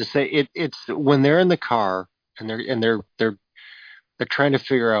was about to say it's when they're in the car and they're trying to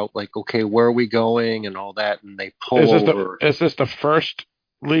figure out like, okay, where are we going and all that, and they pull over. Is this the first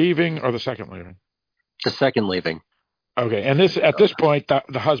leaving or the second leaving? The second leaving. Okay, and at this point,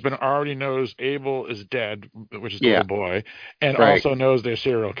 the husband already knows Abel is dead, which is the little boy, and also knows they're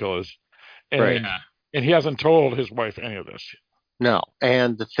serial killers, and he hasn't told his wife any of this. No,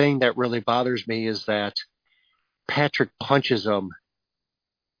 and the thing that really bothers me is that Patrick punches him.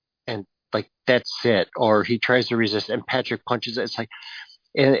 And like that's it, or he tries to resist, and Patrick punches it. It's like,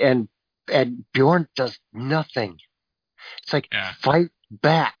 and Bjorn does nothing. It's like fight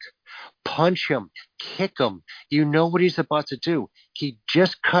back, punch him, kick him. You know what he's about to do. He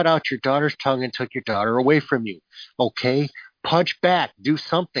just cut out your daughter's tongue and took your daughter away from you. Okay, punch back, do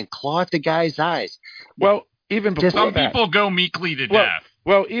something, claw at the guy's eyes. Well, even before some people go meekly to death.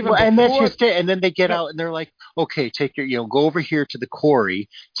 Well, even and that's just it. And then they get out and they're like, okay, take your, go over here to the quarry,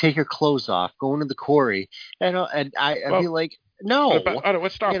 take your clothes off, go into the quarry. And I'd be like, no,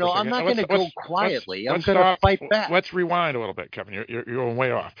 let's stop. I'm not going to go quietly. I'm going to fight back. Let's rewind a little bit, Kevin. You're going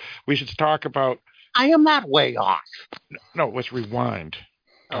way off. We should talk about. I am not way off. No, let's rewind.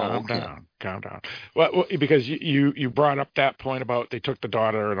 Calm down. Well, because you brought up that point about they took the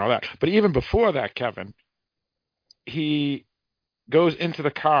daughter and all that. But even before that, Kevin, he goes into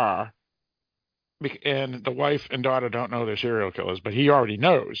the car, and the wife and daughter don't know they're serial killers, but he already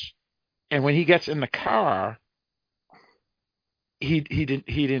knows. And when he gets in the car, he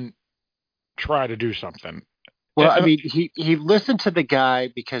didn't try to do something. Well, I mean, he listened to the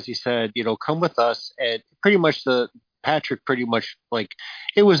guy because he said, come with us, and pretty much Patrick pretty much like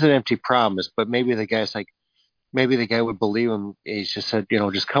it was an empty promise, but maybe the guy's like, maybe the guy would believe him. He just said,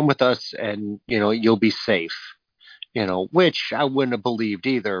 just come with us, and you'll be safe. Which I wouldn't have believed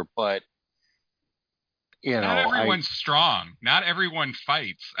either, but not everyone's strong. Not everyone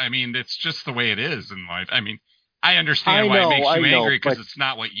fights. I mean, it's just the way it is in life. I mean, I understand why it makes you angry because it's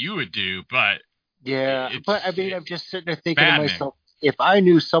not what you would do, but but I mean, I'm just sitting there thinking to myself, if I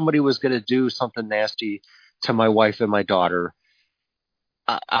knew somebody was going to do something nasty to my wife and my daughter,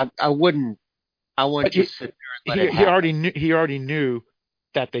 I wouldn't. I wouldn't just sit there and let it happen. He already knew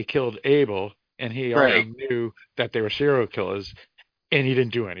that they killed Abel. And he already knew that they were serial killers, and he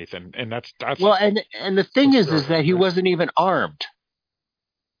didn't do anything. And that's well. And the thing is that he wasn't even armed.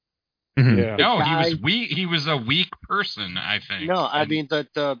 Yeah. No, he guy- was weak. He was a weak person, I think. No, I mean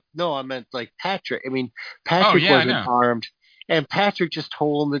I meant like Patrick. I mean, Patrick yeah, I wasn't know. armed, and Patrick just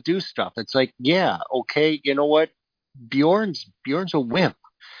told him to do stuff. It's like, yeah, okay, you know what? Bjorn's a wimp.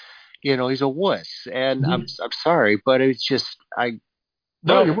 You know, he's a wuss, and I'm sorry, but it's just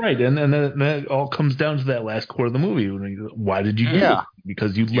No, you're right, and that all comes down to that last quarter of the movie. Why did you do it?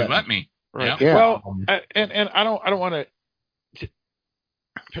 Because you let me. Right. Yeah. Well, and I don't want to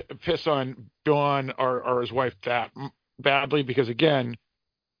piss on Dawn or his wife that badly, because again,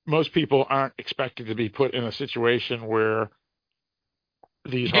 most people aren't expected to be put in a situation where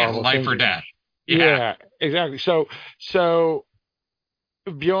these horrible life things or are- death. Yeah, exactly. So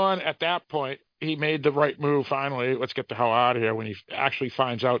Bjorn at that point, he made the right move. Finally, let's get the hell out of here. When he actually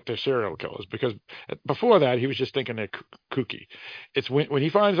finds out they're serial killers, because before that he was just thinking they're kooky. It's when he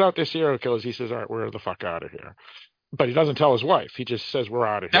finds out they're serial killers, he says, "All right, we're the fuck out of here." But he doesn't tell his wife. He just says, "We're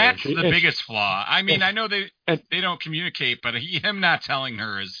out of here." That's the biggest flaw. I mean, I know they don't communicate, but him not telling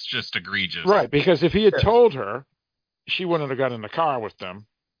her is just egregious. Right, because if he had told her, she wouldn't have got in the car with them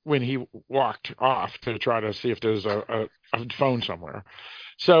when he walked off to try to see if there's a phone somewhere.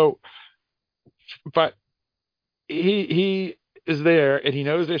 So, but he is there, and he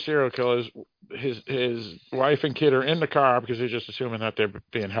knows they're serial killers. His wife and kid are in the car because he's just assuming that they're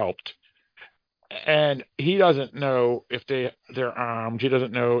being helped. And he doesn't know if they're armed. He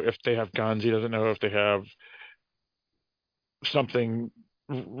doesn't know if they have guns. He doesn't know if they have something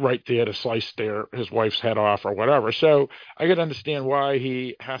right there to slice his wife's head off or whatever. So I can understand why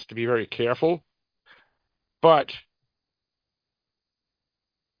he has to be very careful. But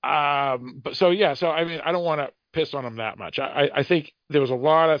so I mean, I don't want to piss on him that much. I think there was a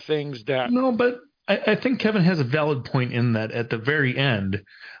lot of things that No, but I think Kevin has a valid point in that at the very end,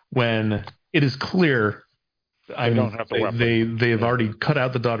 when it is clear don't have the weapon. They have already cut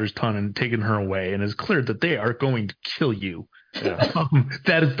out the daughter's tongue and taken her away, and it's clear that they are going to kill you. Yeah.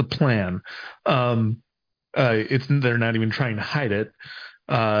 That is the plan. They're not even trying to hide it.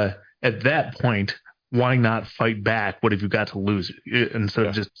 At that point, why not fight back? What have you got to lose instead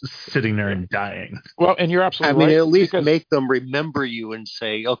of just sitting there and dying? Well, and you're absolutely right. At least make them remember you and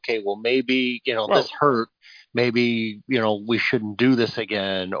say, okay, well, maybe, this hurt. Maybe, we shouldn't do this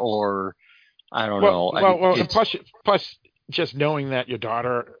again, or I don't know. And plus, just knowing that your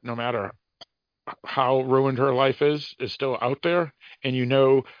daughter, no matter how ruined her life is still out there,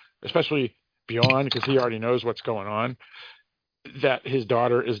 and especially Bjorn, because he already knows what's going on, that his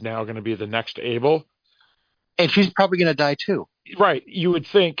daughter is now going to be the next Abel. And she's probably going to die too. Right. You would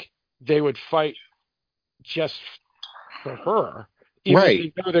think they would fight just for her. Even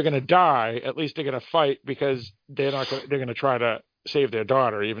if they know they're going to die, at least they're going to fight, because they're going to try to save their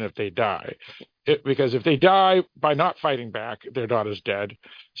daughter, even if they die. Because if they die by not fighting back, their daughter's dead.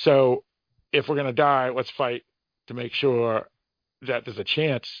 So if we're going to die, let's fight to make sure that there's a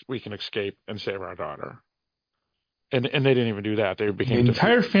chance we can escape and save our daughter. And they didn't even do that. They became the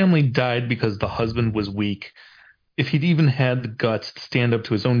entire family died because the husband was weak. If he'd even had the guts to stand up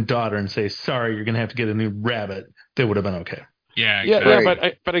to his own daughter and say, "Sorry, you're going to have to get a new rabbit," they would have been okay. Yeah, exactly.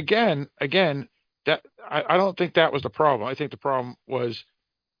 Yeah, but again, that I don't think that was the problem. I think the problem was,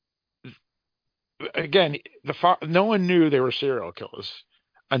 again, no one knew they were serial killers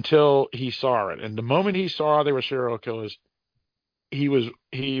until he saw it, and the moment he saw they were serial killers, he was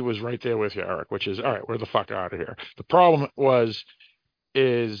right there with you, Eric, which is, all right, we're the fuck out of here. The problem is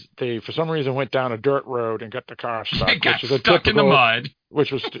they, for some reason, went down a dirt road and got the car stuck. They got stuck in the mud.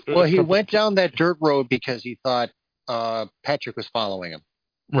 Which was well, he went down that dirt road because he thought Patrick was following him.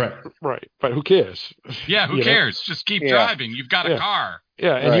 Right. But who cares? Yeah, who cares? Just keep driving. You've got a car.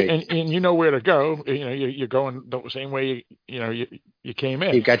 Yeah, and you know where to go. You're going the same way you came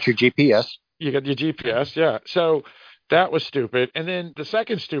in. You got your GPS. You got your GPS, yeah. So that was stupid. And then the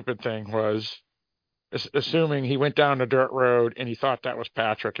second stupid thing was, assuming he went down the dirt road and he thought that was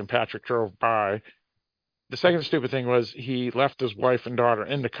Patrick, and Patrick drove by. The second stupid thing was he left his wife and daughter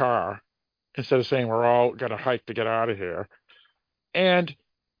in the car instead of saying, we're all going to hike to get out of here. And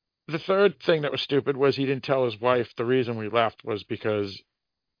the third thing that was stupid was he didn't tell his wife the reason we left was because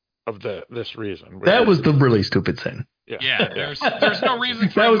of this reason. That was the really stupid thing. Yeah, there's no reason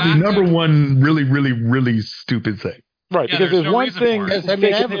for that was the number one really, really, really stupid thing. Right, because there's one thing. I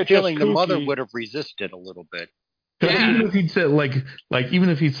have a feeling the mother would have resisted a little bit. Even if he'd said even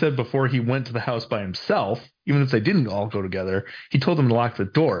if he'd said before he went to the house by himself, even if they didn't all go together, he told them to lock the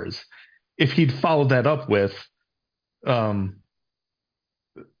doors. If he'd followed that up with, they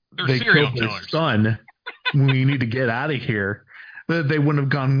killed their son, we need to get out of here, they wouldn't have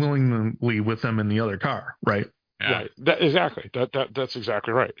gone willingly with them in the other car, right? Yeah. Right. Exactly. That's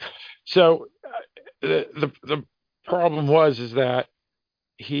exactly right. So the problem is that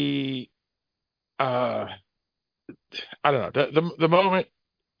he, I don't know, the moment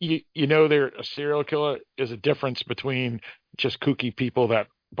you know they're a serial killer is a difference between just kooky people that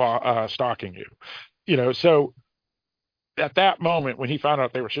stalking you. So at that moment when he found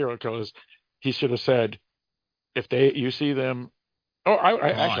out they were serial killers, he should have said, if you see them,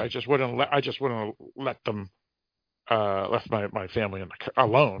 I just wouldn't let them left my family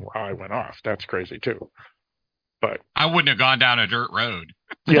alone while I went off. That's crazy too. But I wouldn't have gone down a dirt road.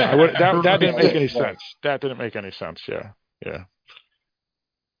 Yeah, that didn't make any sense. That didn't make any sense. Yeah.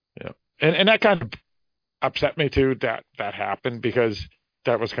 And that kind of upset me too that happened, because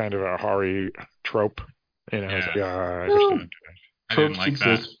that was kind of a horror trope. I understand. I didn't like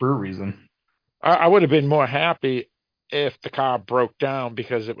that for a reason. I would have been more happy if the car broke down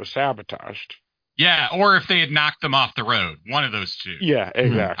because it was sabotaged. Yeah, or if they had knocked them off the road. One of those two. Yeah,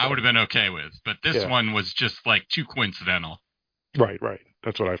 exactly. I would have been okay with. But this one was just like too coincidental. Right.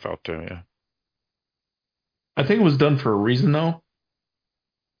 That's what I felt too, yeah. I think it was done for a reason, though.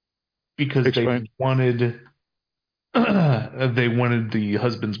 Because they wanted the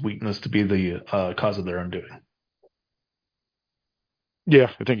husband's weakness to be the cause of their undoing.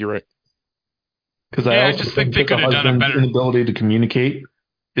 Yeah, I think you're right. Because I just think they could have done a better inability to communicate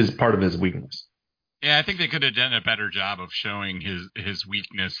is part of his weakness. Yeah, I think they could have done a better job of showing his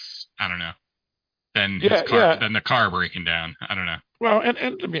weakness. I don't know. Than the car breaking down. I don't know. Well,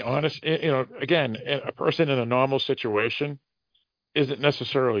 and to be honest, again, a person in a normal situation isn't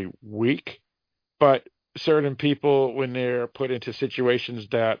necessarily weak, but certain people, when they're put into situations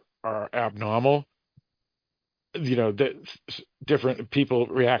that are abnormal, different people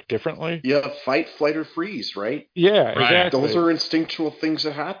react differently. Yeah, fight, flight, or freeze, right? Yeah, exactly. Those are instinctual things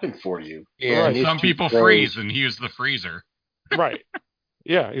that happen for you. Yeah, right. Some people freeze, and he was the freezer. Right.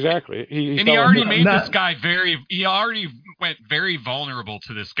 Yeah, exactly. He already made this guy he already went very vulnerable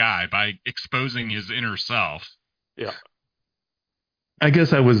to this guy by exposing his inner self. Yeah. I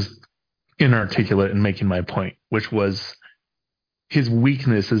guess I was inarticulate in making my point, which was his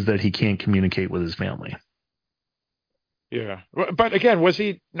weakness is that he can't communicate with his family. Yeah. But again, was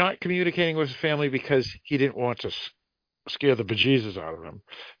he not communicating with his family because he didn't want to scare the bejesus out of them?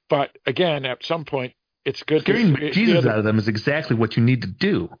 But again, at some point, it's good. Scaring bejesus out of them is exactly what you need to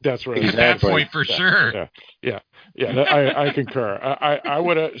do. That's right. At that point, for sure. Yeah. I concur. I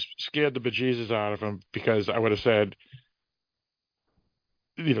would have scared the bejesus out of him, because I would have said,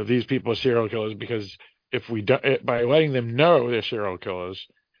 these people are serial killers, because if we do, by letting them know they're serial killers,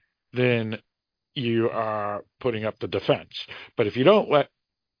 then you are putting up the defense. But if you don't let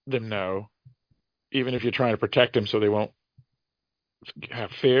them know, even if you're trying to protect them so they won't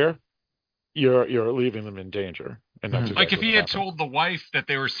have fear, you're leaving them in danger. And that's like if he had told the wife that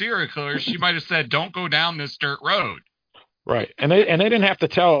they were serial killers, she might have said, "Don't go down this dirt road." Right, and they didn't have to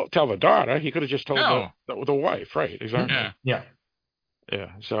tell the daughter. He could have just told the wife. Right, exactly. Yeah.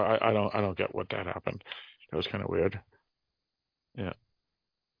 So I don't get what that happened. That was kind of weird. Yeah.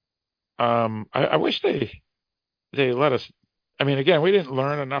 I wish they let us. I mean, again, we didn't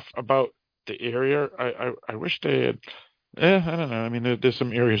learn enough about the area. I wish they had. I don't know. I mean, there's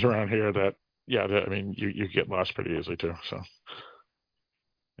some areas around here that, you get lost pretty easily too. So,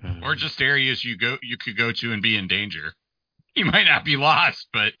 or just areas you could go to and be in danger. You might not be lost,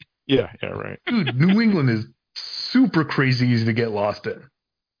 but yeah, right. Dude, New England is super crazy easy to get lost in.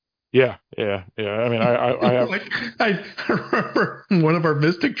 Yeah. I mean, I have. I remember one of our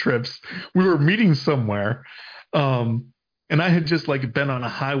Mystic trips, we were meeting somewhere, and I had just been on a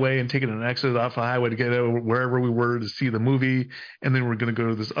highway and taken an exit off the highway to get wherever we were to see the movie, and then we're going to go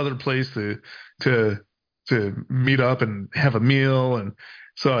to this other place to meet up and have a meal. And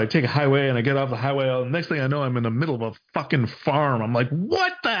so I take a highway and I get off the highway. And next thing I know, I'm in the middle of a fucking farm. I'm like,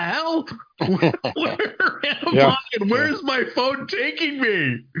 what the hell? Where am I? And where's my phone taking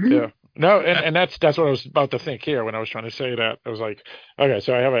me? Yeah. No, and that's what I was about to think here when I was trying to say that. I was like, okay,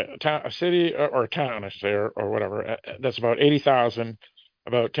 so I have a city or a town, I should say, or whatever, that's about 80,000,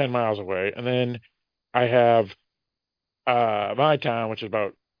 about 10 miles away. And then I have my town, which is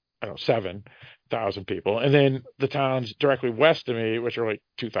about 7,000 people. And then the towns directly west of me, which are like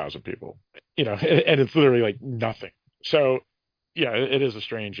 2,000 people, and it's literally nothing. So, yeah, it is a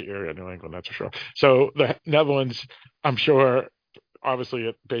strange area, New England, that's for sure. So the Netherlands, I'm sure,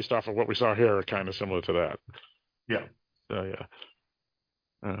 obviously, based off of what we saw here, are kind of similar to that. Yeah. Yeah.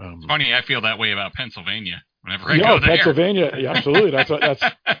 It's funny. I feel that way about Pennsylvania. Whenever I go there. Pennsylvania, yeah, absolutely. That's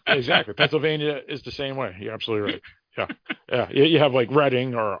exactly. Pennsylvania is the same way. You're absolutely right. Yeah. You have like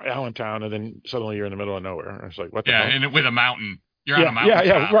Reading or Allentown, and then suddenly you're in the middle of nowhere. And it's like, what the hell? and with a mountain. You're on a mountain.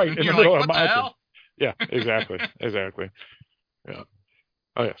 Yeah, right. In the You're middle like, of what a the mountain. hell? Yeah, exactly. Yeah.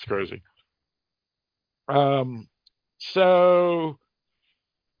 Oh, yeah, it's crazy. So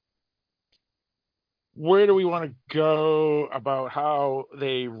where do we want to go about how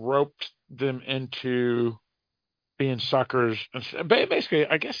they roped them into being suckers? Basically,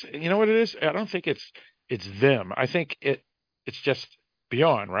 I guess, you know what it is? I don't think it's them. I think it's just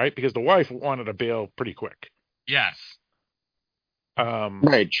beyond, right? Because the wife wanted to bail pretty quick. Yes.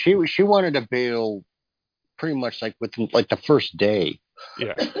 Right. She wanted to bail pretty much like within like the first day.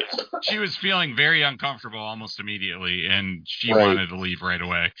 Yeah. She was feeling very uncomfortable almost immediately, and she Right. wanted to leave right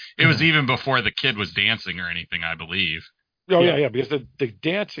away. It was even before the kid was dancing or anything, I believe. Oh, yeah, because the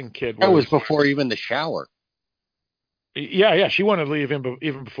dancing kid That was before even the shower. Yeah, she wanted to leave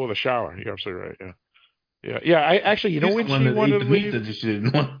even before the shower. You're absolutely right. Yeah. I actually, you know, when she wanted to leave, that she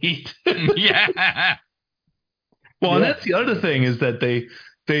didn't want to eat. Yeah. Well, and that's the other thing is that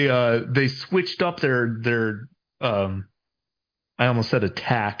they switched up their I almost said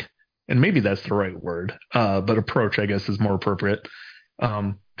attack, and maybe that's the right word, but approach, I guess, is more appropriate.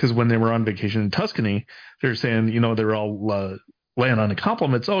 Because when they were on vacation in Tuscany, they're saying, you know, they're all laying on the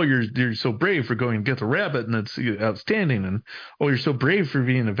compliments. Oh, you're so brave for going to get the rabbit, and it's outstanding. And oh, you're so brave for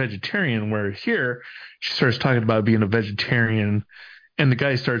being a vegetarian. Where here, she starts talking about being a vegetarian, and the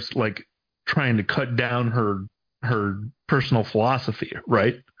guy starts like trying to cut down her personal philosophy,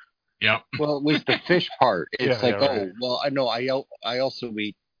 right? Yep. Well, it was the fish part. It's right. oh, well, I know. I also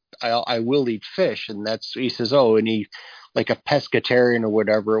eat. I will eat fish, and that's he says. Oh, and he like a pescatarian or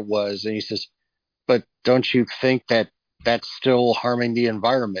whatever it was, and he says, but don't you think that that's still harming the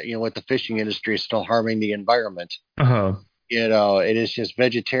environment? You know, what the fishing industry is still harming the environment. Uh-huh. You know, it is just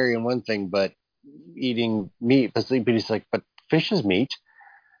vegetarian one thing, but eating meat. But he's like, but fish is meat.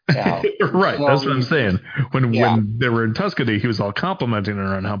 Yeah. Right, So, that's what I'm saying. When they were in Tuscany, he was all complimenting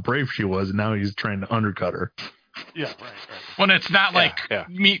her on how brave she was, and now he's trying to undercut her. Yeah, right. Well, it's not like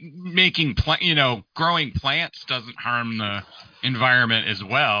making growing plants doesn't harm the environment as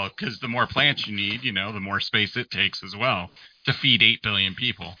well, because the more plants you need, you know, the more space it takes as well to feed 8 billion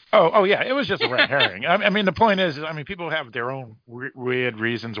people. Oh, yeah. It was just a red herring. I mean, the point is, I mean, people have their own weird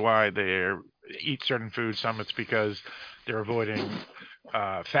reasons why they eat certain foods. Some it's because they're avoiding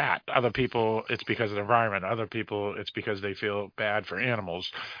fat. Other people, it's because of the environment. Other people, it's because they feel bad for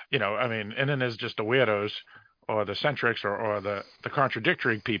animals. You know, I mean, and then there's just the weirdos or the centrics or the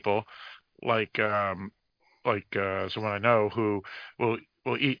contradictory people, like someone I know who will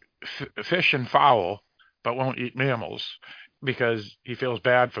eat fish and fowl, but won't eat mammals because he feels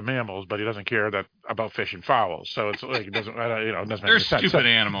bad for mammals, but he doesn't care about fish and fowl. So it's like it doesn't it doesn't make They're any sense. stupid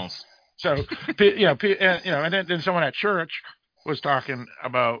animals. So and then someone at church was talking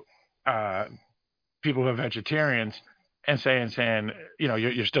about people who are vegetarians and saying you know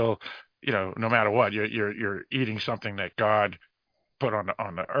you're still, you know, no matter what, you're eating something that God put on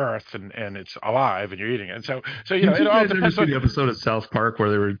the earth and it's alive and you're eating it. And so you know, it all depends on the episode of South Park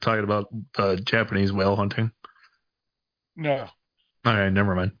where they were talking about Japanese whale hunting. No. All right,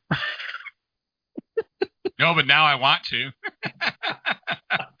 never mind. No, but now I want to.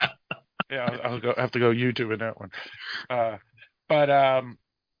 Yeah, I'll have to go YouTube in that one. But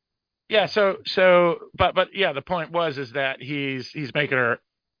yeah, the point is that he's making her,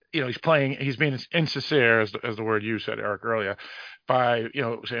 you know, he's being insincere, as the word you said, Eric, earlier, by, you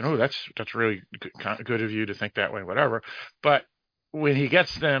know, saying, oh, that's really good of you to think that way, whatever. But when he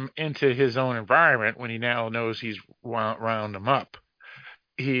gets them into his own environment, when he now knows he's wound them up,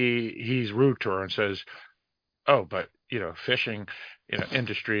 he's rude to her and says, oh, but, you know, fishing, you know,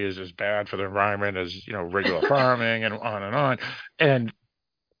 industry is as bad for the environment as, you know, regular farming and on and on.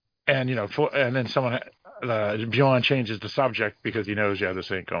 And you know, and then someone, Bjorn changes the subject because he knows,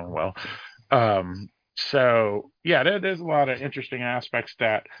 this ain't going well. So yeah, there's a lot of interesting aspects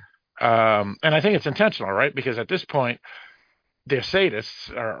that, and I think it's intentional, right? Because at this point, they're sadists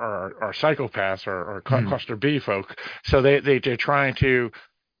or psychopaths or cluster B folk. So they're trying to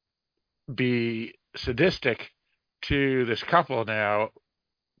be sadistic to this couple now.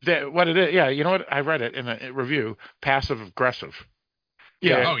 What it is, you know what? I read it in a review, passive aggressive.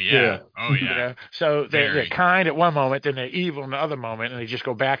 Yeah. Oh yeah. Oh yeah. You know? So they're kind at one moment, then they're evil in the other moment, and they just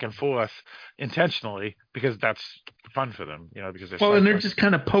go back and forth intentionally because that's fun for them, you know. Because and they're just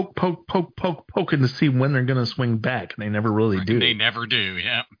kind of poking to see when they're going to swing back, and they never really do. They never do.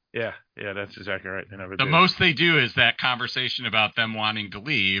 Yeah. Yeah, that's exactly right. They never do. The most they do is that conversation about them wanting to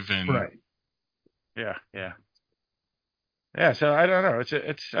leave, and right. Yeah. So I don't know.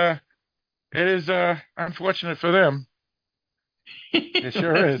 It is unfortunate for them. It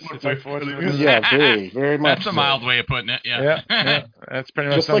sure is. It's unfortunate. Yeah, very, very much. That's a so. mild way of putting it. Yeah. Yeah. That's pretty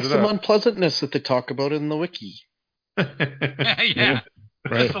much Just like sums it some up. unpleasantness that they talk about in the wiki. Yeah.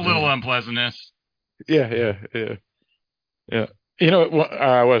 Right. Just a little unpleasantness. Yeah. You know,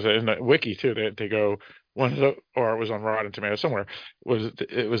 was it in the wiki too? They go one of the, or it was on Rotten Tomatoes somewhere.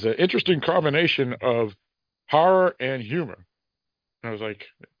 It was an interesting combination of horror and humor. And I was like,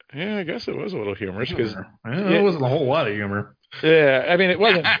 yeah, I guess it was a little humorous because it wasn't a whole lot of humor. Yeah, I mean, it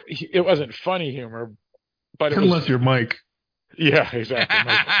wasn't funny humor, but unless you're Mike. Yeah, exactly.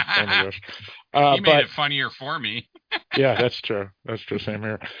 Mike, oh my gosh. He made it funnier for me. Yeah, that's true. That's true. Same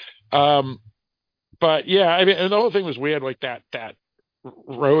here. But yeah, I mean, and the whole thing was weird. Like that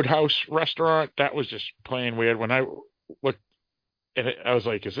Roadhouse restaurant, that was just plain weird. When I looked at it, I was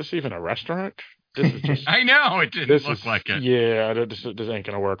like, "Is this even a restaurant?" This is just, I know it didn't look like it. Yeah, this ain't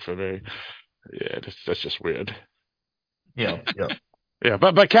gonna work for me. Yeah, that's just weird. Yeah. Yeah,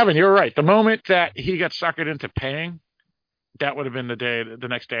 but Kevin, you're right. The moment that he got suckered into paying, that would have been the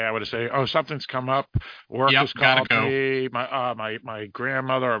next day I would have said, oh, something's come up. Work has called me. My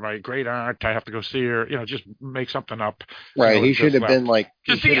grandmother or my great aunt, I have to go see her. You know, just make something up. Right. He should have been like.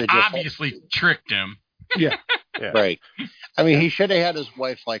 Because he obviously tricked him. Yeah. Right. I mean, he should have had his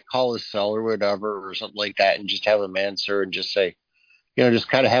wife like call his cell or whatever or something like that, and just have him answer and just say, just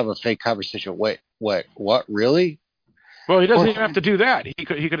kind of have a fake conversation. What? Really? Well, he doesn't even have to do that. He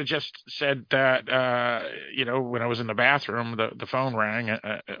could have just said that, when I was in the bathroom, the phone rang.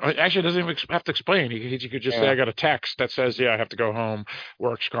 Actually, doesn't even have to explain. He could just say, I got a text that says, I have to go home.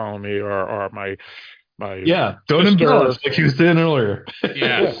 Work's calling me, or my don't embellish like you was saying earlier.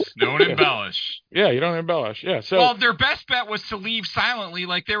 Yes, don't embellish. Yeah, you don't embellish. Yeah. So, well, their best bet was to leave silently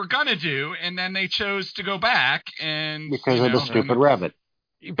like they were gonna do, and then they chose to go back because of the stupid rabbit.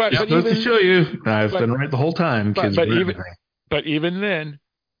 But just to show you, I've been right the whole time. But even then,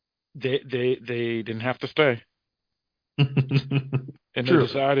 they didn't have to stay, and they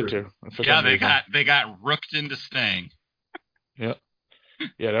decided to. Yeah, they got rooked into staying. Yeah,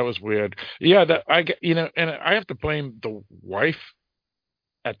 yeah, that was weird. Yeah, and I have to blame the wife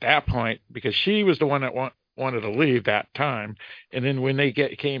at that point because she was the one that wanted to leave that time, and then when they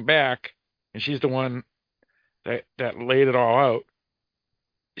came back, and she's the one that laid it all out.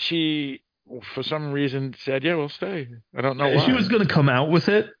 She, for some reason, said, "Yeah, we'll stay." I don't know why. If she was going to come out with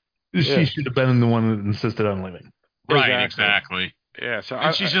it, she should have been the one that insisted on leaving. Right, exactly. Yeah. So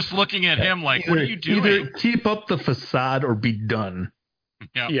she's just looking at him like, "What are you doing?" Either keep up the facade or be done.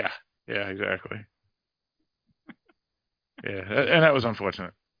 Yep. Yeah, exactly. Yeah, and that was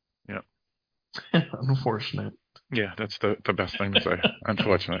unfortunate. Yeah. Unfortunate. Yeah, that's the best thing to say.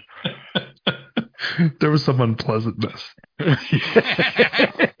 Unfortunate. There was some unpleasantness.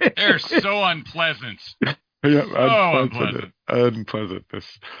 They're so unpleasant. Yeah,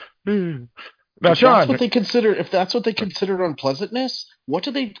 unpleasantness. Now, Sean, if that's what they consider unpleasantness, what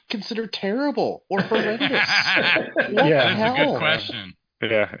do they consider terrible or horrendous? That's a good question.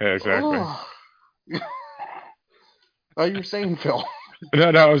 Yeah, exactly. Oh, you were saying, Phil? No,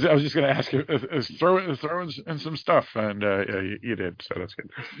 I was just going to ask you, throw in some stuff, and you did, so that's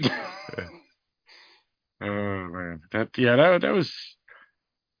good. Yeah. Oh man, that was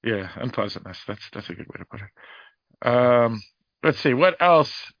unpleasantness. That's a good way to put it. Let's see, what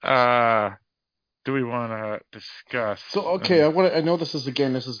else do we want to discuss? So okay, I know this is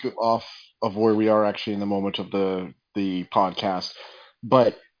off of where we are actually in the moment of the podcast,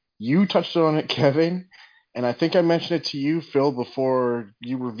 but you touched on it, Kevin, and I think I mentioned it to you, Phil, before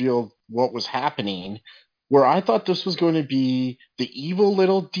you revealed what was happening. Where I thought this was going to be the evil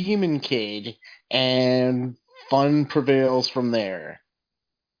little demon kid, and fun prevails from there.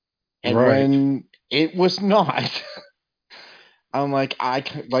 And when it was not, I'm like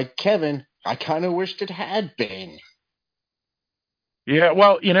Kevin, I kind of wished it had been. Yeah,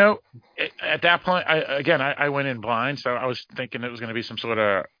 well, at that point, I went in blind, so I was thinking it was going to be some sort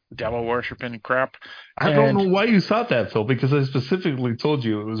of devil worshiping crap. I don't know why you thought that, Phil, because I specifically told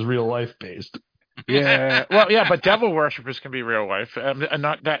you it was real life based. Yeah, well, yeah, but devil worshippers can be real life. I'm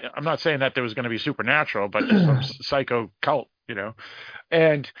not saying that there was going to be supernatural, but just some psycho cult,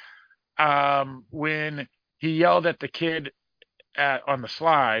 And when he yelled at the kid on the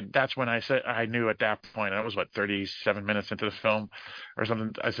slide, that's when I knew at that point. I was 37 minutes into the film or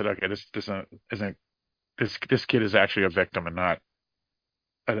something. I said, okay, this kid is actually a victim and not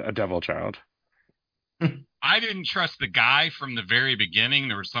a devil child. I didn't trust the guy from the very beginning.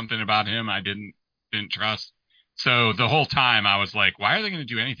 There was something about him I didn't trust. So the whole time I was like, why are they going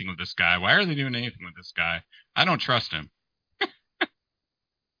to do anything with this guy? Why are they doing anything with this guy? I don't trust him.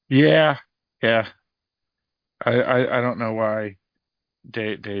 Yeah. Yeah. I don't know why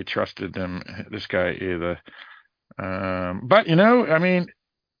they trusted this guy either. But I mean,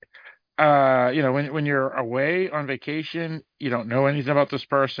 when you're away on vacation, you don't know anything about this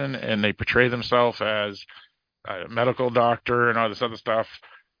person, and they portray themselves as a medical doctor and all this other stuff.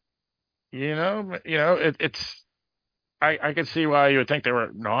 It's I can see why you would think they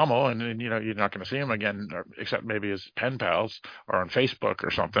were normal, and then, you're not going to see them again, except maybe as pen pals or on Facebook or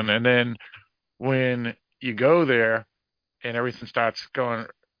something. And then when you go there and everything starts going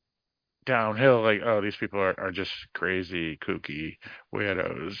downhill, like, oh, these people are just crazy, kooky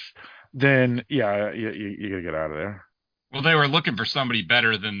weirdos, then yeah, you gotta get out of there. Well, they were looking for somebody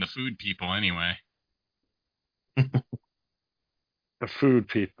better than the food people anyway. The food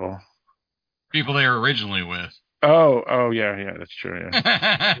people. People they were originally with. Oh, yeah, that's true.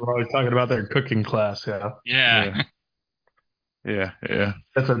 Yeah. We're always talking about their cooking class. Yeah. Yeah.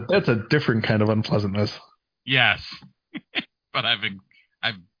 That's a different kind of unpleasantness. Yes, but I've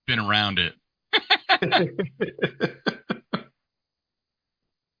been around it.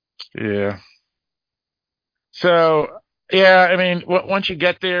 Yeah. So yeah, I mean, once you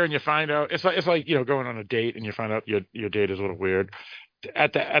get there and you find out, it's like going on a date and you find out your date is a little weird.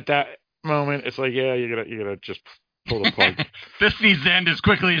 At that moment, it's like, yeah, you gotta just pull the plug. This needs to end as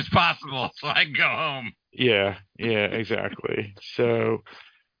quickly as possible so I can go home. Yeah, exactly. So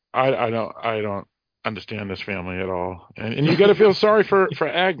I don't understand this family at all, and you got to feel sorry for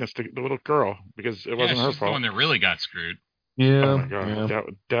Agnes, the little girl, because it wasn't her she's fault. the one that really got screwed. Yeah. Oh my God, yeah.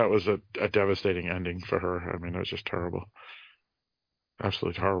 that was a devastating ending for her. I mean, it was just terrible,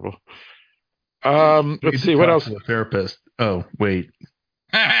 absolutely horrible. Let's see what else. The therapist. Oh wait.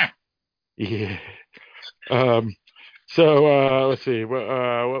 Yeah. So let's see.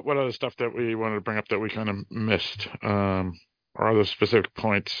 What other stuff that we wanted to bring up that we kind of missed? Or other specific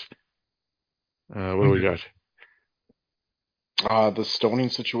points? What do we got? The stoning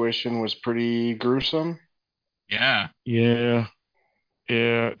situation was pretty gruesome. Yeah. And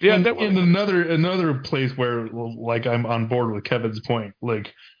another place where, like, I'm on board with Kevin's point.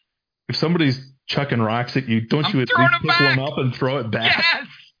 Like, if somebody's chucking rocks at you, don't you at least pick one up and throw it back? Yes.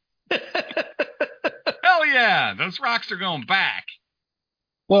 Hell yeah, those rocks are going back.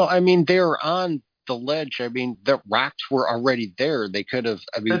 Well, I mean, they're on the ledge. I mean, the rocks were already there. They could have.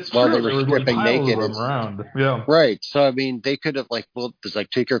 I mean, That's while true. they were stripping naked, around. Yeah. Right. So I mean, they could have it's like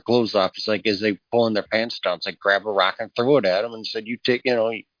take your clothes off. It's like as they pulling their pants down. It's like grab a rock and throw it at them and said, "You take,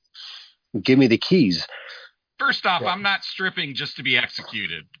 give me the keys." First off, I'm not stripping just to be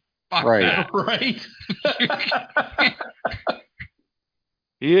executed. Fuck right. That. Right.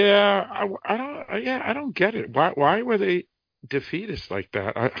 Yeah, I don't get it. Why were they defeatists like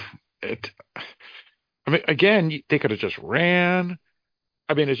that? I mean, again, they could have just ran.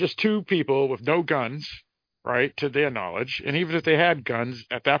 I mean, it's just two people with no guns, right, to their knowledge. And even if they had guns,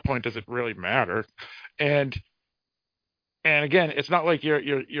 at that point, does it really matter? And again, it's not like you're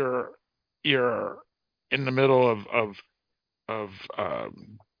in the middle of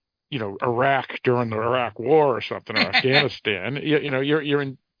Iraq during the Iraq War or something, or Afghanistan. You're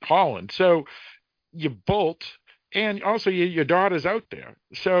in Holland, so you bolt, and also your daughter's out there.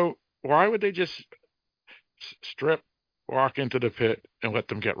 So why would they just strip, walk into the pit, and let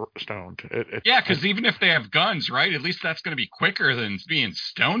them get stoned? Yeah, because even if they have guns, right? At least that's going to be quicker than being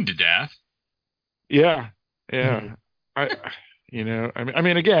stoned to death. Yeah. Mm-hmm. I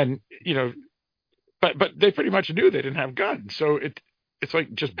mean, again, but they pretty much knew they didn't have guns, so it's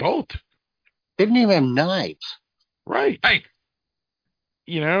like just bolt. They didn't even have knives. Right. Hey.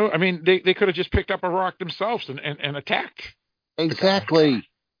 I mean, they could have just picked up a rock themselves and attacked. Exactly.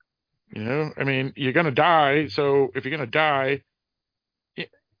 I mean, you're going to die. So if you're going to die,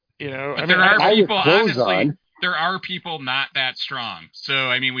 But there are people, honestly, there are people not that strong. So,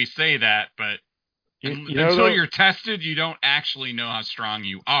 I mean, we say that, but until you're tested, you don't actually know how strong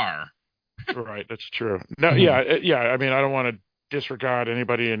you are. Right. That's true. No, yeah. I mean, I don't want to disregard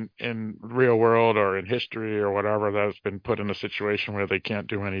anybody in real world or in history or whatever that's been put in a situation where they can't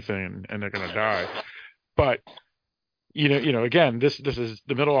do anything and they're going to die. But again, this is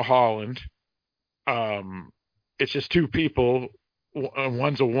the middle of Holland. It's just two people.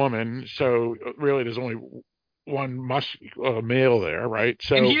 One's a woman, so really there's only one male there, right?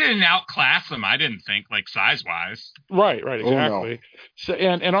 So, and he didn't outclass them, I didn't think, like size-wise. Right, exactly. Oh, no. So,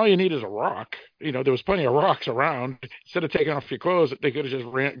 and all you need is a rock. There was plenty of rocks around. Instead of taking off your clothes, they could have just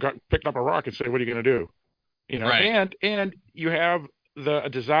picked up a rock and said, "What are you going to do?" Right. And you have a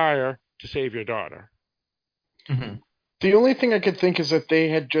desire to save your daughter. Mm-hmm. The only thing I could think is that they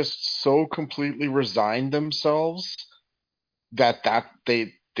had just so completely resigned themselves that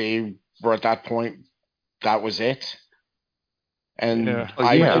they where at that point that was it. And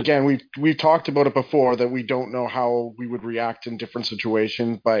Yeah. again, we talked about it before that we don't know how we would react in different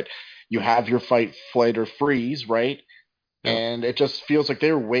situations, but you have your fight, flight, or freeze, right? Yeah. And it just feels like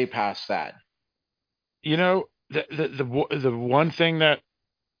they were way past that. You know, the one thing that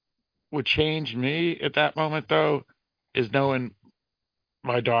would change me at that moment, though, is knowing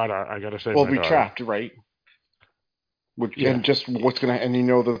my daughter. I gotta say, Well, my we daughter. trapped, right? Yeah. And just what's gonna, and you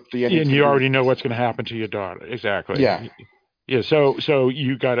know the end. And you already know what's going to happen to your daughter. Exactly. Yeah. Yeah. So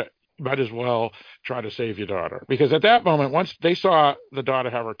you might as well try to save your daughter, because at that moment, once they saw the daughter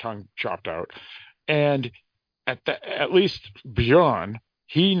have her tongue chopped out, and at least Bjorn,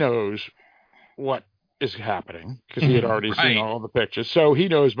 he knows what is happening because he had already seen all the pictures. So he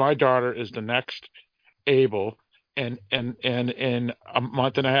knows my daughter is the next Abel, and in a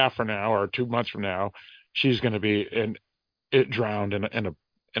month and a half from now or 2 months from now, she's going to be drowned in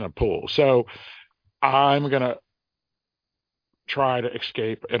a pool. So I'm going to try to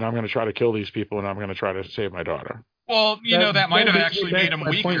escape, and I'm going to try to kill these people, and I'm going to try to save my daughter. Well, that might have actually made him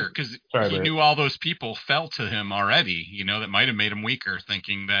weaker, because he knew all those people fell to him already. That might have made him weaker,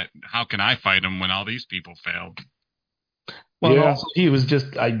 thinking that how can I fight him when all these people failed? Well, also, he was just,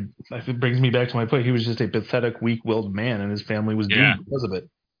 it brings me back to my point. He was just a pathetic, weak-willed man, and his family was doomed because of it.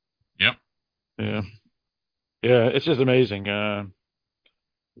 Yep. Yeah. Yeah, it's just amazing.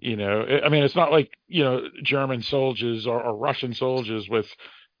 It's not like, German soldiers or Russian soldiers with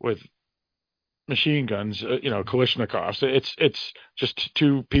machine guns, Kalashnikovs. It's just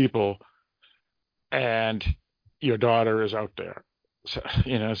two people, and your daughter is out there. So,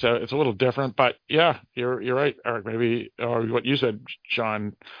 so it's a little different, but yeah, you're right, Eric. Maybe, or what you said,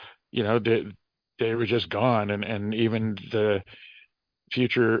 Sean, they were just gone, and even the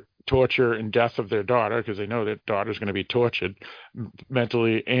future torture and death of their daughter, because they know their daughter's going to be tortured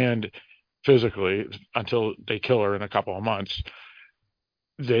mentally and physically until they kill her in a couple of months.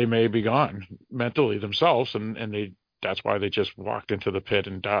 They may be gone mentally themselves, and that's why they just walked into the pit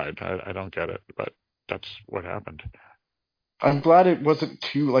and died. I don't get it, but that's what happened. I'm glad it wasn't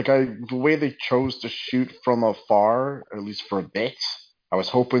too the way they chose to shoot from afar, at least for a bit. I was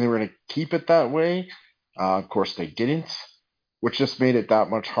hoping they were going to keep it that way. Of course, they didn't, which just made it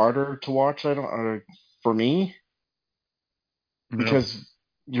that much harder to watch. For me, because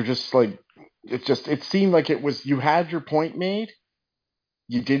you're just it seemed like it was, you had your point made.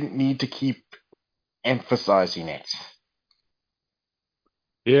 You didn't need to keep emphasizing it.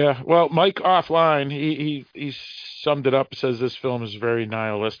 Yeah, well, Mike offline, he summed it up. Says this film is very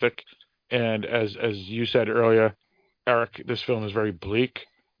nihilistic, and as you said earlier, Eric, this film is very bleak.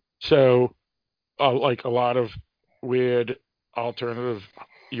 So, like a lot of weird alternative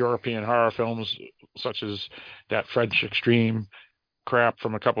European horror films, such as that French Extreme crap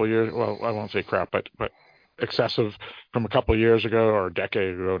from a couple of years. Well, I won't say crap, but excessive from a couple of years ago, or a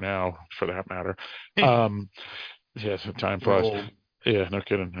decade ago now, for that matter. Yes, time flies. Oh. Yeah, no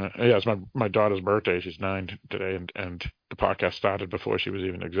kidding. Yeah, it's my daughter's birthday. She's 9 today, and the podcast started before she was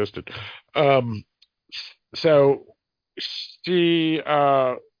even existed. So she,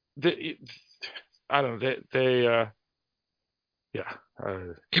 I don't know.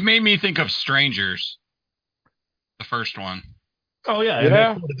 It made me think of Strangers, the first one. Oh yeah, and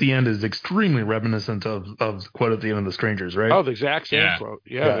that quote at the end is extremely reminiscent of the quote at the end of The Strangers, right? Oh, the exact same quote.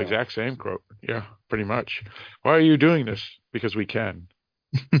 Yeah, the exact same quote. Yeah, pretty much. Why are you doing this? Because we can.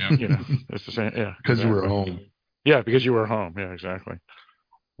 Yeah. It's the same. Yeah, because you were home. Yeah, because you were home. Yeah, exactly.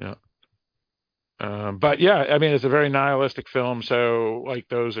 Yeah. But yeah, I mean, it's a very nihilistic film. So, like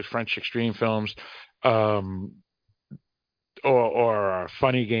those French Extreme films, or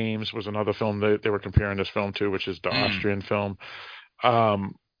Funny Games was another film that they were comparing this film to, which is the Austrian film.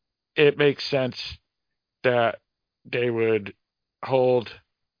 It makes sense that they would hold,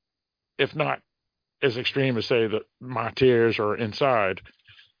 if not as extreme as, say, the Martyrs or Inside,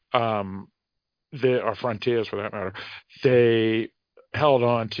 or Frontiers for that matter, they held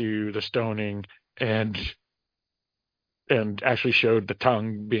on to the stoning and actually showed the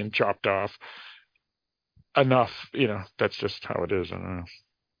tongue being chopped off enough. That's just how it is. I don't know.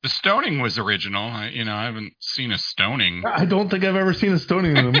 The stoning was original. I haven't seen a stoning. I don't think I've ever seen a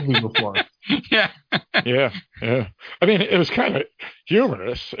stoning in a movie before. Yeah. Yeah. I mean, it was kind of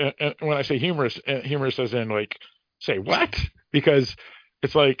humorous. And when I say humorous as in, like, say what? Because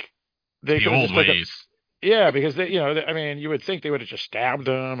it's like they the old ways. Because they, I mean, you would think they would have just stabbed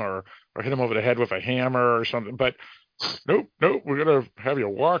him or hit him over the head with a hammer or something, but nope. We're gonna have you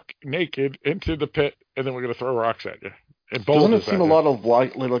walk naked into the pit, and then we're gonna throw rocks at you. Doesn't it seem a lot of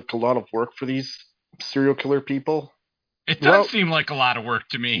work for these serial killer people? It does seem like a lot of work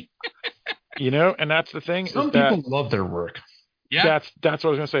to me. And that's the thing. Some people love their work. Yeah, that's what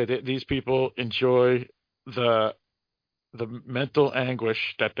I was going to say. These people enjoy the mental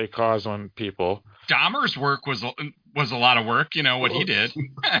anguish that they cause on people. Dahmer's work was a lot of work. What he did.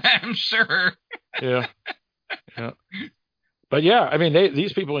 I'm sure. Yeah. But yeah, I mean,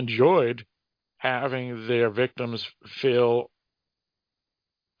 these people enjoyed having their victims feel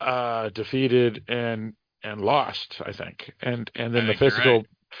defeated and lost, I think, and then the physical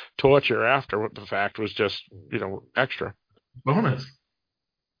torture after the fact was just extra bonus.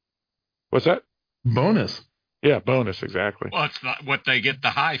 What's that? Bonus. Yeah, bonus, exactly. Well, it's not what they get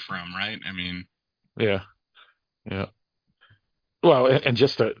the high from, right? I mean, yeah. Well, and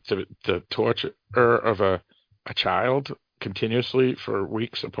just the torture of a child continuously for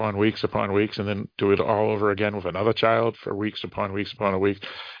weeks upon weeks upon weeks, and then do it all over again with another child for weeks upon weeks upon a week.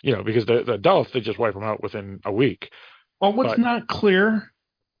 Because the adults, they just wipe them out within a week. Well, what's not clear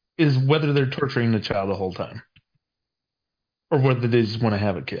is whether they're torturing the child the whole time, or whether they just want to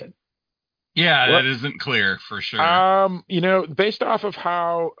have a kid. Yeah, that isn't clear for sure. Based off of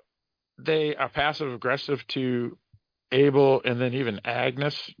how they are passive aggressive to Abel and then even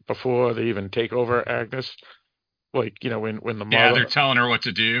Agnes before they even take over Agnes, when the mother, they're telling her what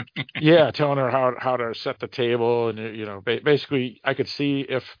to do. Yeah, telling her how to set the table, and basically I could see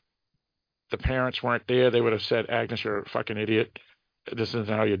if the parents weren't there, they would have said, Agnes, you're a fucking idiot. This isn't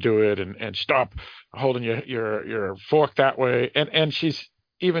how you do it, and stop holding your fork that way. And she's,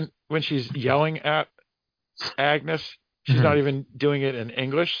 even when she's yelling at Agnes, she's not even doing it in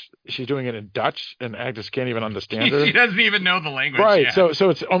English. She's doing it in Dutch, and Agnes can't even understand her. She doesn't even know the language. Right. Yeah. So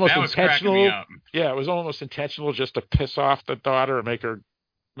it's almost that intentional. Was yeah, it was almost intentional just to piss off the daughter and make her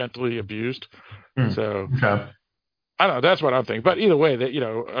mentally abused. So I don't know. That's what I'm thinking. But either way,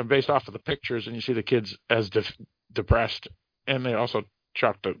 that based off of the pictures, and you see the kids as depressed, and they also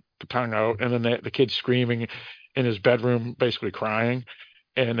chop the tongue out, and then the kid's screaming in his bedroom, basically crying.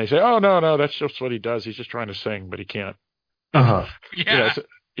 And they say, "Oh no, that's just what he does. He's just trying to sing, but he can't." Yeah.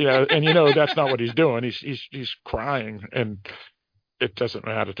 And that's not what he's doing. He's crying, and it doesn't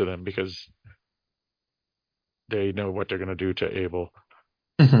matter to them because they know what they're going to do to Abel.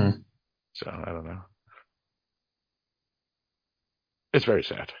 So I don't know. It's very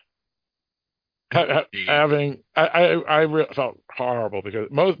sad. I felt horrible because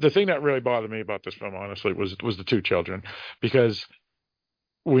the thing that really bothered me about this film, honestly, was the two children, because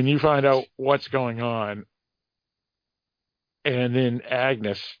when you find out what's going on, and then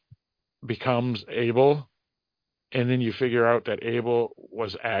Agnes becomes Abel, and then you figure out that Abel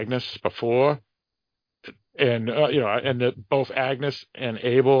was Agnes before, and and that both Agnes and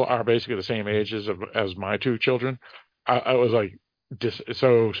Abel are basically the same age as my two children. I was like,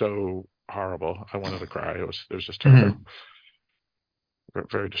 so horrible. I wanted to cry. It was just terrible.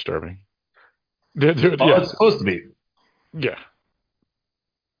 Very disturbing. It's supposed to be.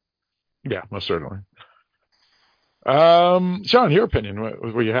 Yeah, most certainly. Sean, your opinion?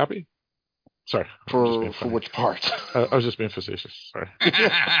 Were you happy? Sorry. For which part? I was just being facetious. Sorry.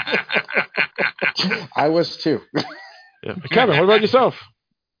 I was too. Yeah. Kevin, what about yourself?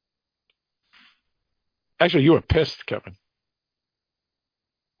 Actually, you were pissed, Kevin.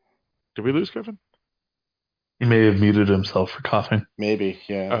 Did we lose Kevin? He may have muted himself for coughing. Maybe,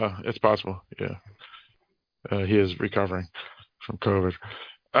 yeah. It's possible, yeah. He is recovering from COVID.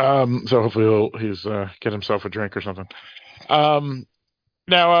 So hopefully he's get himself a drink or something.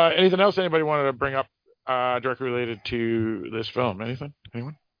 Now, anything else anybody wanted to bring up directly related to this film? Anything?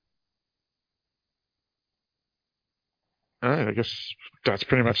 Anyone? All right, I guess that's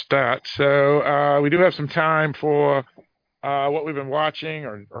pretty much that. So we do have some time for what we've been watching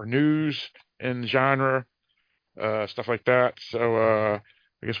or news in genre, stuff like that. So I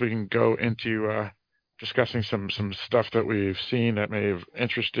guess we can go into discussing some stuff that we've seen that may have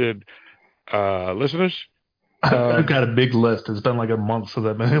interested listeners. I've got a big list. It's been like a month since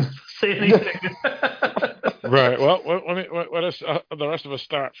I've been able to say anything. Right. Well, let us the rest of us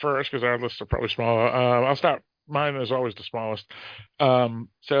start first because our lists are probably smaller. I'll start. Mine is always the smallest.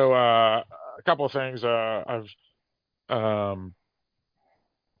 So a couple of things. I've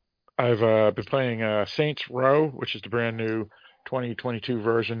been playing Saints Row, which is the brand new 2022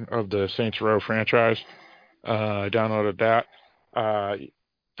 version of the Saints Row franchise. I downloaded that.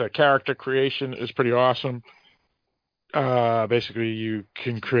 The character creation is pretty awesome. Basically, you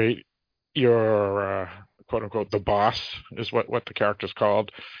can create your quote unquote the boss is what the character's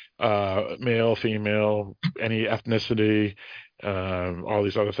called. Male, female, any ethnicity, all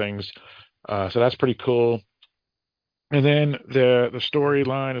these other things. So that's pretty cool. And then the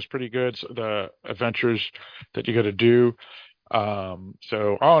storyline is pretty good. So the adventures that you got to do.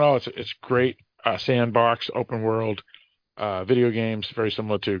 So all in all, it's great. Sandbox, open world, video games, very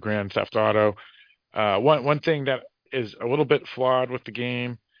similar to Grand Theft Auto. One thing that is a little bit flawed with the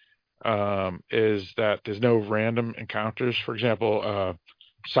game is that there's no random encounters. For example,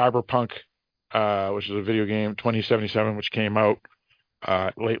 Cyberpunk, which is a video game, 2077, which came out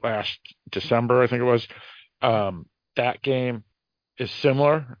late last December, I think it was. That game is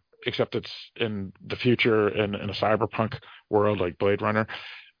similar, except it's in the future in a cyberpunk world like Blade Runner.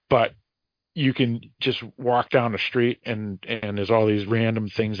 But you can just walk down the street and there's all these random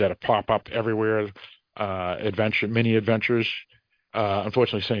things that pop up everywhere. Mini adventures.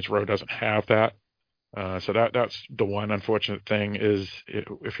 Unfortunately, Saints Row doesn't have that. So that's the one unfortunate thing is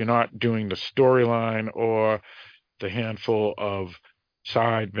if you're not doing the storyline or the handful of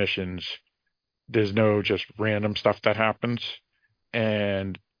side missions, there's no just random stuff that happens,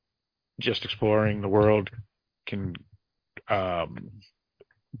 and just exploring the world can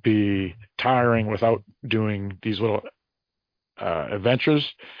be tiring without doing these little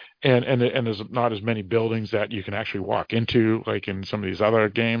adventures. And there's not as many buildings that you can actually walk into like in some of these other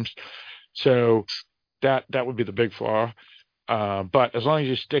games. So that would be the big flaw. But as long as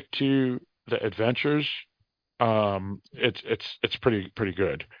you stick to the adventures, it's pretty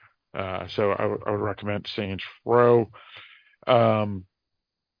good. So I would recommend Saints Row.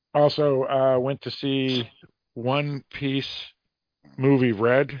 Also, went to see One Piece movie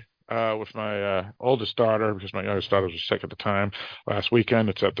Red with my oldest daughter because my youngest daughter was sick at the time. Last weekend,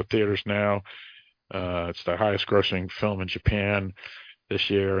 it's at the theaters now. It's the highest grossing film in Japan this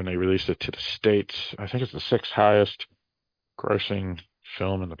year, and they released it to the States. I think it's the sixth highest grossing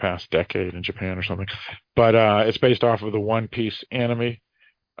film in the past decade in Japan or something. But it's based off of the One Piece anime.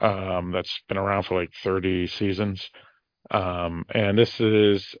 That's been around for like 30 seasons. And this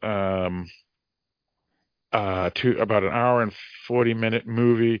is about an hour and 40-minute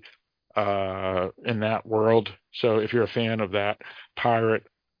movie in that world. So if you're a fan of that pirate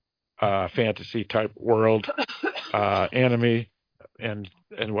fantasy type world, anime and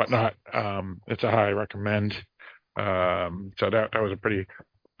whatnot, it's a high recommend. So that was a pretty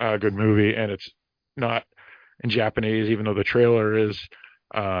good movie, and it's not in Japanese, even though the trailer is.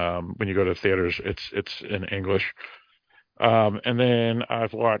 When you go to theaters, it's in English. And then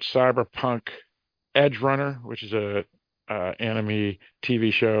I've watched Cyberpunk Edge Runner, which is a anime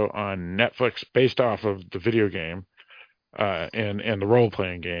TV show on Netflix based off of the video game and the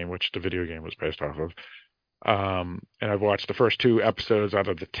role-playing game, which the video game was based off of. And I've watched the first 2 episodes out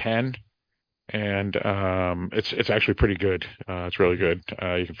of the 10, and it's actually pretty good. It's really good.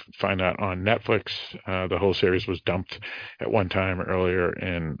 You can find that on Netflix. The whole series was dumped at one time earlier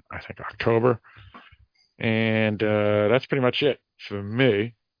in, I think, October. And that's pretty much it for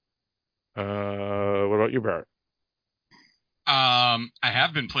me. What about you, Barrett? I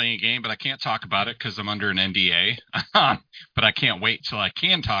have been playing a game, but I can't talk about it because I'm under an NDA. But I can't wait till I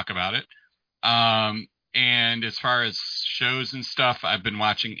can talk about it. And as far as shows and stuff, I've been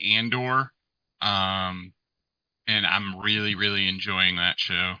watching Andor. And I'm really, really enjoying that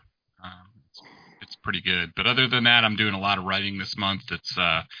show. It's pretty good. But other than that, I'm doing a lot of writing this month. It's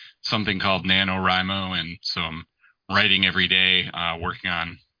something called NaNoWriMo, and so I'm writing every day, working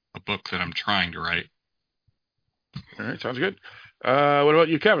on a book that I'm trying to write. All right, sounds good. What about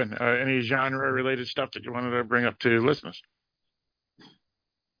you, Kevin? Any genre-related stuff that you wanted to bring up to listeners?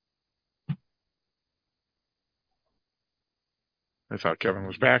 I thought Kevin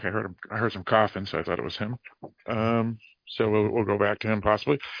was back. I heard some coughing, so I thought it was him. So we'll go back to him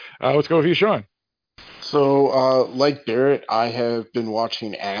possibly. Let's go with you, Sean. So, like Barrett, I have been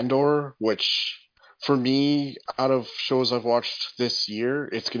watching Andor, which for me, out of shows I've watched this year,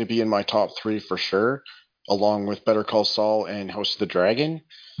 it's going to be in my top 3 for sure, along with Better Call Saul and House of the Dragon.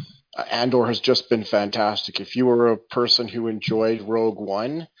 Andor has just been fantastic. If you were a person who enjoyed Rogue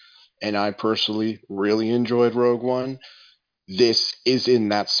One, and I personally really enjoyed Rogue One, this is in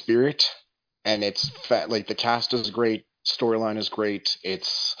that spirit, and it's like the cast is great, storyline is great.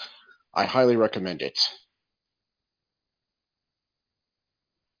 I highly recommend it.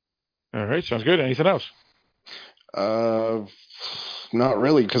 All right, sounds good. Anything else? Not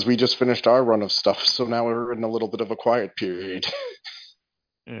really, because we just finished our run of stuff, so now we're in a little bit of a quiet period.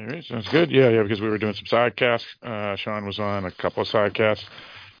 All right, sounds good. Yeah, because we were doing some sidecasts. Sean was on a couple of sidecasts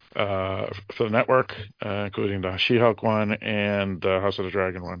for the network, including the She-Hulk one and the House of the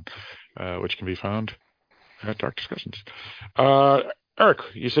Dragon one, which can be found at Dark Discussions. Eric,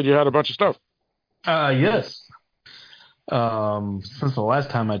 you said you had a bunch of stuff. Yes. Since the last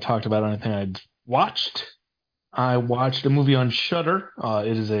time I talked about anything I'd watched, I watched a movie on Shudder.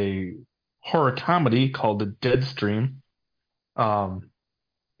 It is a horror comedy called The Deadstream.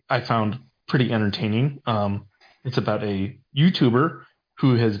 I found pretty entertaining. It's about a YouTuber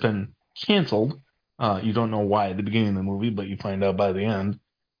who has been canceled. You don't know why at the beginning of the movie, but you find out by the end.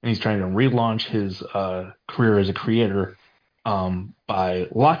 And he's trying to relaunch his career as a creator by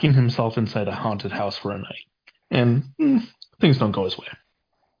locking himself inside a haunted house for a night. And things don't go his way.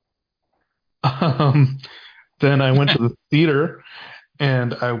 Then I went to the theater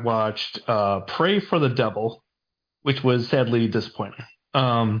and I watched Pray for the Devil, which was sadly disappointing.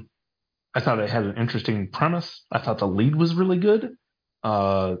 I thought it had an interesting premise. I thought the lead was really good,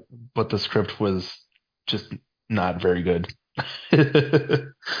 but the script was just not very good.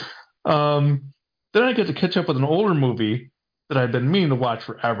 Then I get to catch up with an older movie that I've been meaning to watch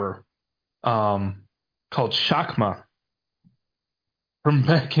forever, called Shakma from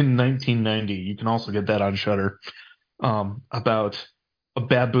back in 1990. You can also get that on Shudder. About a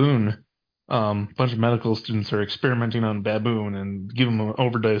baboon. A bunch of medical students are experimenting on baboon and give him an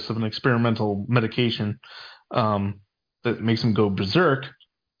overdose of an experimental medication that makes him go berserk.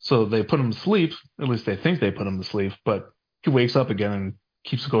 So they put him to sleep. At least they think they put him to sleep, but he wakes up again and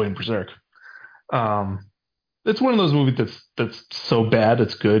keeps going berserk. It's one of those movies that's so bad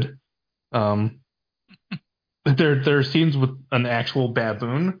it's good. There are scenes with an actual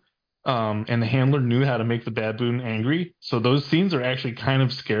baboon, and the handler knew how to make the baboon angry. So those scenes are actually kind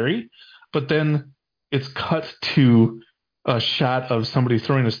of scary. But then it's cut to a shot of somebody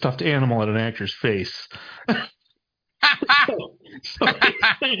throwing a stuffed animal at an actor's face. so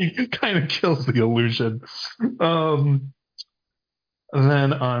it kind of kills the illusion.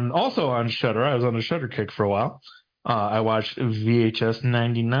 Then also on Shudder, I was on a Shudder kick for a while. I watched VHS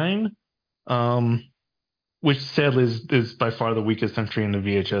 99, which sadly is by far the weakest entry in the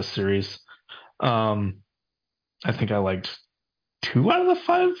VHS series. I think I liked 2 out of the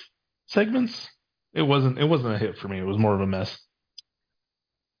 5 segments. It wasn't a hit for me. It was more of a mess.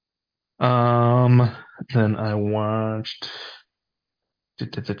 Then I watched.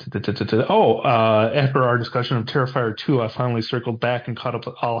 After our discussion of Terrifier 2, I finally circled back and caught up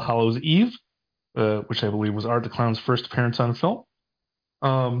with All Hallows Eve, which I believe was Art the Clown's first appearance on film.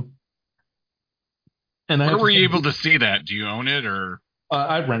 And where were you able to see that? Do you own it or?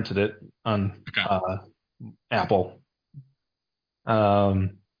 I rented it on Apple.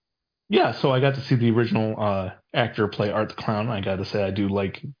 Yeah, so I got to see the original actor play Art the Clown. I got to say I do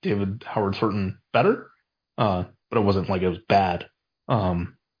like David Howard Thornton better, but it wasn't like it was bad. It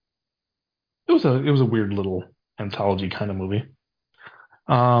was a weird little anthology kind of movie.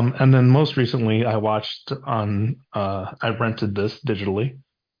 And then most recently I watched I rented this digitally.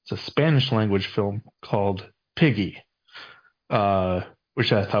 It's a Spanish language film called Piggy,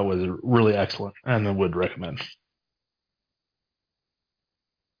 which I thought was really excellent and I would recommend.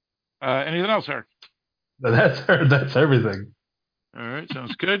 Anything else, Eric? That's everything. All right,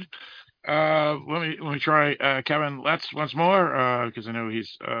 sounds good. Let me try Kevin Letts once more because I know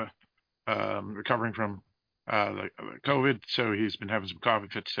he's recovering from the COVID, so he's been having some coughing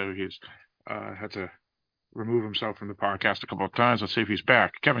fits, so he's had to remove himself from the podcast a couple of times. Let's see if he's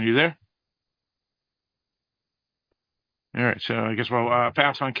back. Kevin, you there? All right, so I guess we'll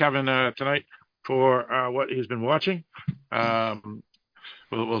pass on Kevin tonight for what he's been watching.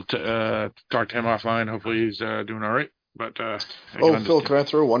 We'll talk to him offline. Hopefully he's doing all right. But Phil, can I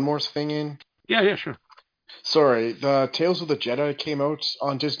throw one more thing in? Yeah, sure. Sorry, the Tales of the Jedi came out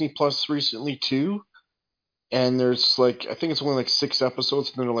on Disney Plus recently too, and there's I think it's only 6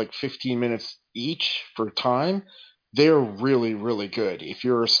 episodes, and they're 15 minutes each for time. They're really, really good. If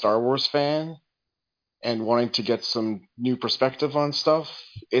you're a Star Wars fan and wanting to get some new perspective on stuff,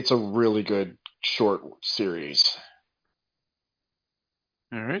 it's a really good short series.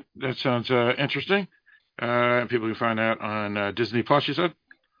 All right, that sounds interesting. People can find that on Disney Plus, you said?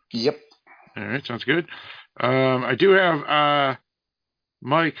 Yep. All right, sounds good. I do have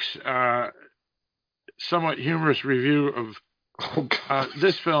Mike's somewhat humorous review of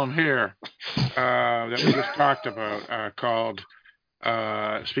this film here that we just talked about called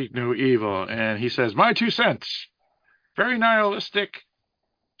Speak No Evil. And he says, my 2 cents, very nihilistic,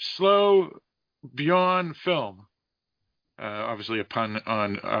 slow, beyond film. Obviously a pun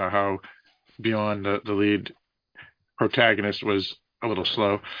on how Beyond, the lead protagonist, was a little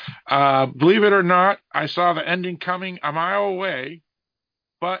slow. Believe it or not, I saw the ending coming a mile away,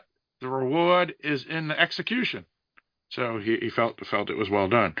 but the reward is in the execution. So he felt it was well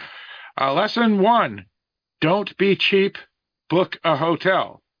done. Lesson 1, don't be cheap, book a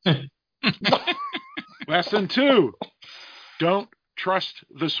hotel. Lesson 2, don't trust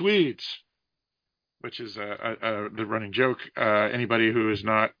the Swedes. which is the running joke. Anybody who is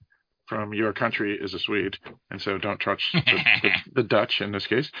not from your country is a Swede, and so don't touch the Dutch in this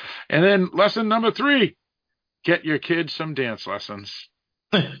case. And then lesson number 3: get your kids some dance lessons.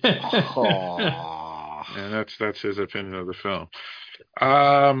 And that's his opinion of the film.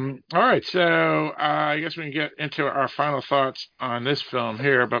 All right, so I guess we can get into our final thoughts on this film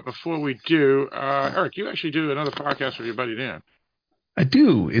here. But before we do, Eric, you actually do another podcast with your buddy Dan. I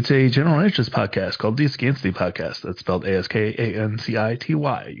do. It's a general interest podcast called the Askancity Podcast. That's spelled Askancity.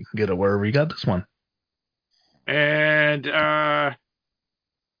 You can get it wherever you got this one. And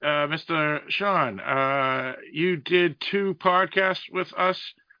Mr. Sean, you did 2 podcasts with us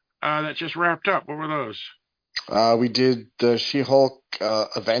that just wrapped up. What were those? We did the She-Hulk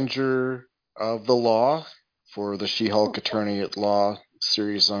Avenger of the Law for the She-Hulk Attorney at Law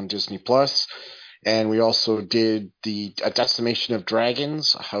series on Disney Plus. And we also did the A Decimation of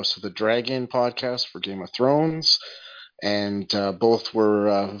Dragons, a House of the Dragon podcast for Game of Thrones. And both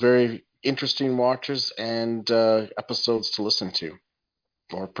were very interesting watches and episodes to listen to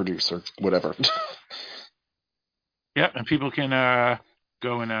or produce or whatever. Yep, and people can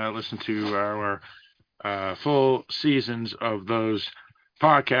go and listen to our full seasons of those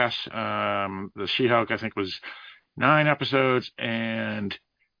podcasts. The She-Hulk, I think, was 9 episodes and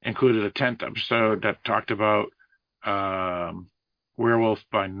included a 10th episode that talked about Werewolf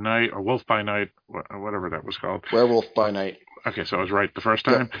by Night or Wolf by Night, whatever that was called. Werewolf by Night. Okay, so I was right the first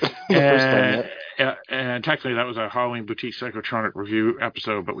time. And technically that was a Halloween Boutique Psychotronic review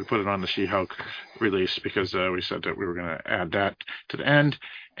episode, but we put it on the She-Hulk release because we said that we were going to add that to the end.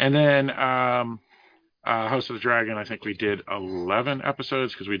 And then House of the Dragon, I think we did 11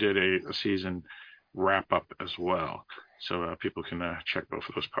 episodes because we did a season wrap-up as well. So people can check both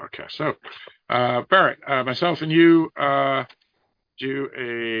of those podcasts. So, Barrett, myself and you do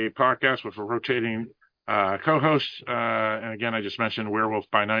a podcast with a rotating co-host. And again, I just mentioned Werewolf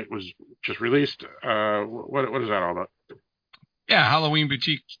by Night was just released. What is that all about? Yeah, Halloween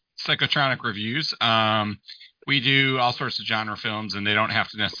Boutique Psychotronic reviews. We do all sorts of genre films, and they don't have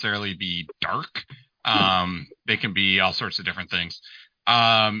to necessarily be dark. They can be all sorts of different things.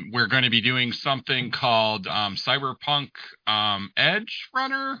 We're going to be doing something called Cyberpunk Edge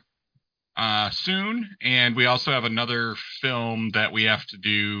Runner soon, and we also have another film that we have to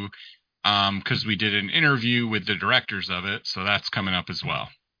do because we did an interview with the directors of it, so that's coming up as well.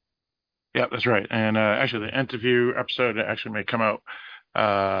 Yeah, that's right. And actually, the interview episode actually may come out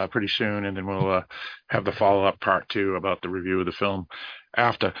pretty soon, and then we'll have the follow-up part 2 about the review of the film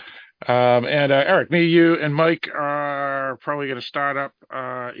after. And Eric, me, you, and Mike are probably going to start up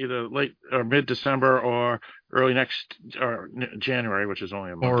either late or mid-December or early next or January, which is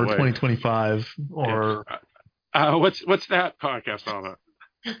only a month or away. 2025. Or what's that podcast all about?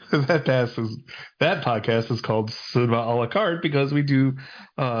 That podcast is called Cinema a la carte because we do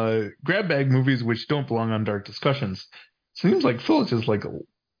grab bag movies which don't belong on Dark Discussions. Seems like Phil just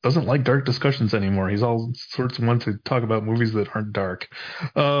doesn't like dark discussions anymore. He's all sorts of one to talk about movies that aren't dark.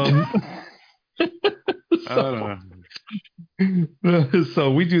 So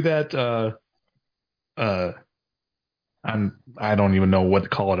we do that. I don't even know what to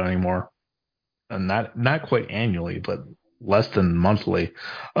call it anymore. And not quite annually, but less than monthly.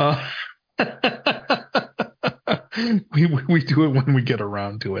 We do it when we get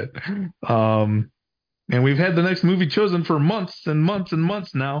around to it. And we've had the next movie chosen for months and months and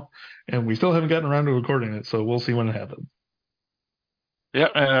months now, and we still haven't gotten around to recording it, so we'll see when it happens.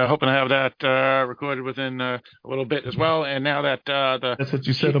 Yep, hoping to have that recorded within a little bit as well. And now that that's what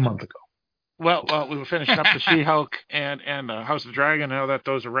you said a month ago. Well, we were finishing up the She-Hulk and the House of the Dragon. Now that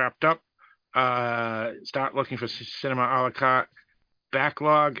those are wrapped up, start looking for Cinema a la carte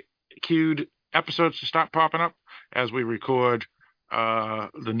backlog queued episodes to stop popping up as we record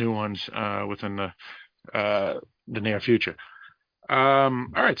the new ones within the near future. All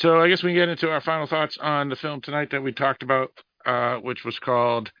right, so I guess we can get into our final thoughts on the film tonight that we talked about, which was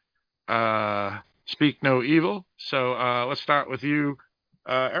called Speak No Evil. So let's start with you,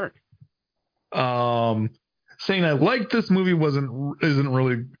 Eric. Saying I liked this movie isn't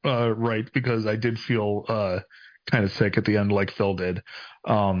really right because I did feel kind of sick at the end like Phil did.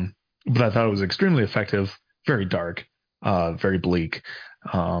 But I thought it was extremely effective, very dark, very bleak.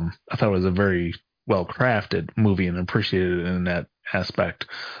 I thought it was a very well-crafted movie and appreciated it in that aspect.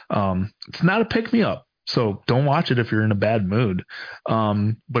 It's not a pick-me-up, so don't watch it if you're in a bad mood.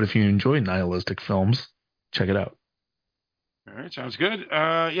 But if you enjoy nihilistic films, check it out. All right, sounds good.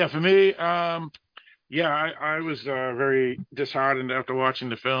 Yeah, for me, I was very disheartened after watching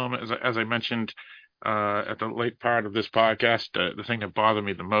the film. As I mentioned at the late part of this podcast, the thing that bothered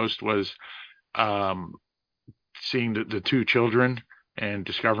me the most was seeing the two children and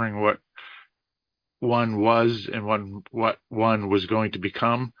discovering what one was and what one was going to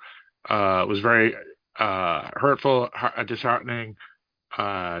become was very hurtful, disheartening,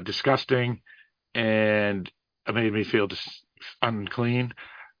 disgusting, and it made me feel unclean.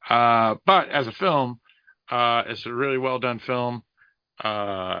 But as a film, it's a really well done film.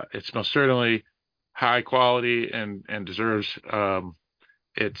 It's most certainly high quality and deserves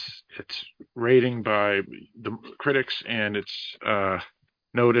its rating by the critics and its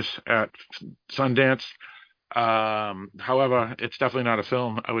notice at Sundance. However, it's definitely not a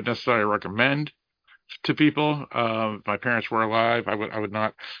film I would necessarily recommend to people. If my parents were alive, I would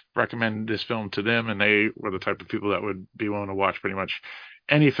not recommend this film to them, and they were the type of people that would be willing to watch pretty much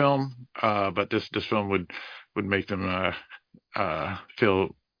any film. But this film would make them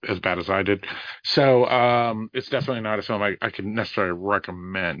feel as bad as I did. So it's definitely not a film I can necessarily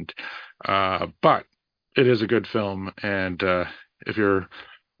recommend. But it is a good film, and if you're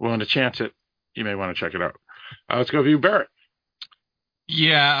willing to chance it, you may want to check it out. Let's go view Barrett.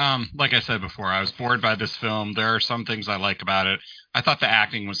 Yeah, like I said before, I was bored by this film. There are some things I like about it. I thought the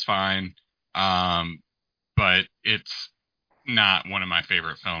acting was fine, but it's not one of my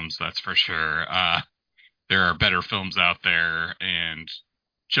favorite films, that's for sure. There are better films out there and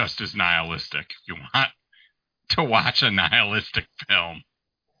just as nihilistic if you want to watch a nihilistic film.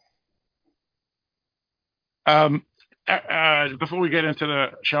 Before we get into the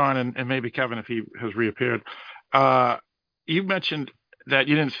Sean and maybe Kevin, if he has reappeared, you mentioned that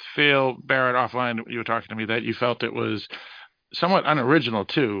you didn't feel, Barrett, offline, you were talking to me, that you felt it was somewhat unoriginal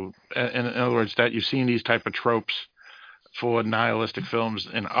too. In other words, that you've seen these type of tropes for nihilistic films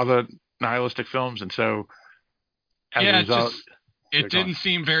in other nihilistic films, and so as a result, it didn't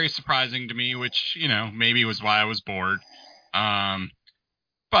seem very surprising to me, which, maybe was why I was bored.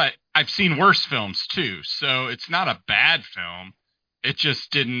 But I've seen worse films too, so it's not a bad film. It just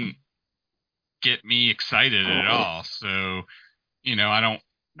didn't get me excited at all. So,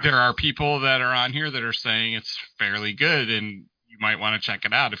 there are people that are on here that are saying it's fairly good and you might want to check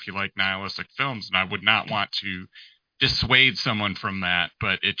it out if you like nihilistic films. And I would not want to dissuade someone from that,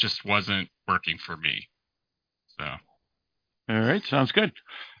 but it just wasn't working for me. So. All right. Sounds good.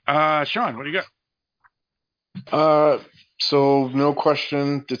 Sean, what do you got? So no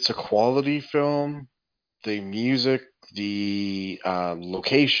question, it's a quality film. The music, the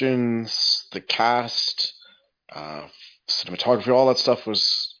locations, the cast, cinematography, all that stuff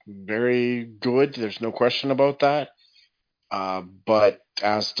was very good. There's no question about that. But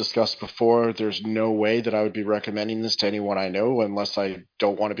as discussed before, there's no way that I would be recommending this to anyone I know unless I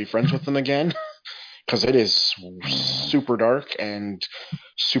don't want to be friends with them again, because it is super dark and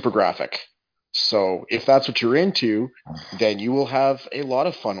super graphic. So if that's what you're into, then you will have a lot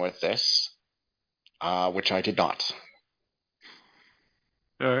of fun with this, which I did not.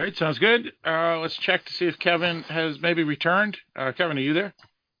 All right, sounds good. Let's check to see if Kevin has maybe returned. Kevin, are you there?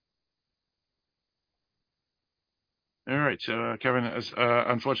 All right, so Kevin has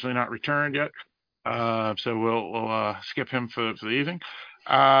unfortunately not returned yet, so we'll skip him for the evening.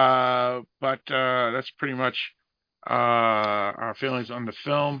 But that's pretty much our feelings on the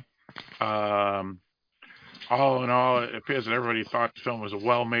film. All in all, it appears that everybody thought the film was a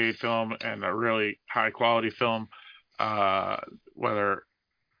well-made film and a really high-quality film. Whether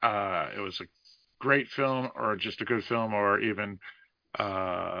it was a great film or just a good film or even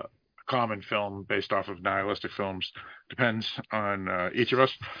a common film based off of nihilistic films depends on each of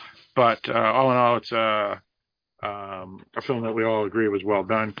us. But all in all, it's a film that we all agree was well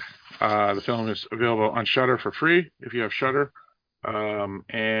done. The film is available on Shudder for free if you have Shudder.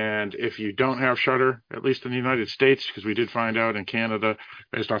 And if you don't have Shudder, at least in the United States, because we did find out in Canada,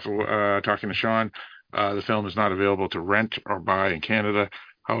 based off of talking to Sean, the film is not available to rent or buy in Canada.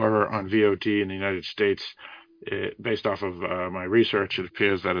 However, on VOD in the United States, based off of my research, it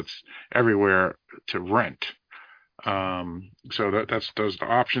appears that it's everywhere to rent. So that's those are the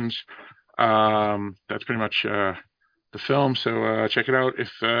options. That's pretty much the film. So check it out if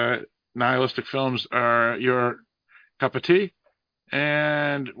nihilistic films are your cup of tea.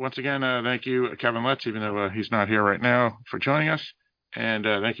 And once again, thank you, Kevin Letts, even though he's not here right now, for joining us. And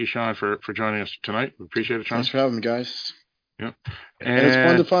thank you, Sean, for joining us tonight. We appreciate it, Sean. Thanks for having me, guys. Yeah. And it's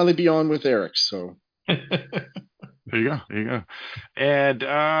fun to finally be on with Eric. So there you go. And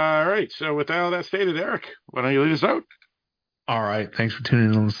all right. So with all that stated, Eric, why don't you lead us out? All right. Thanks for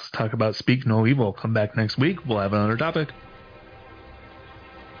tuning in. Let's talk about Speak No Evil. Come back next week. We'll have another topic.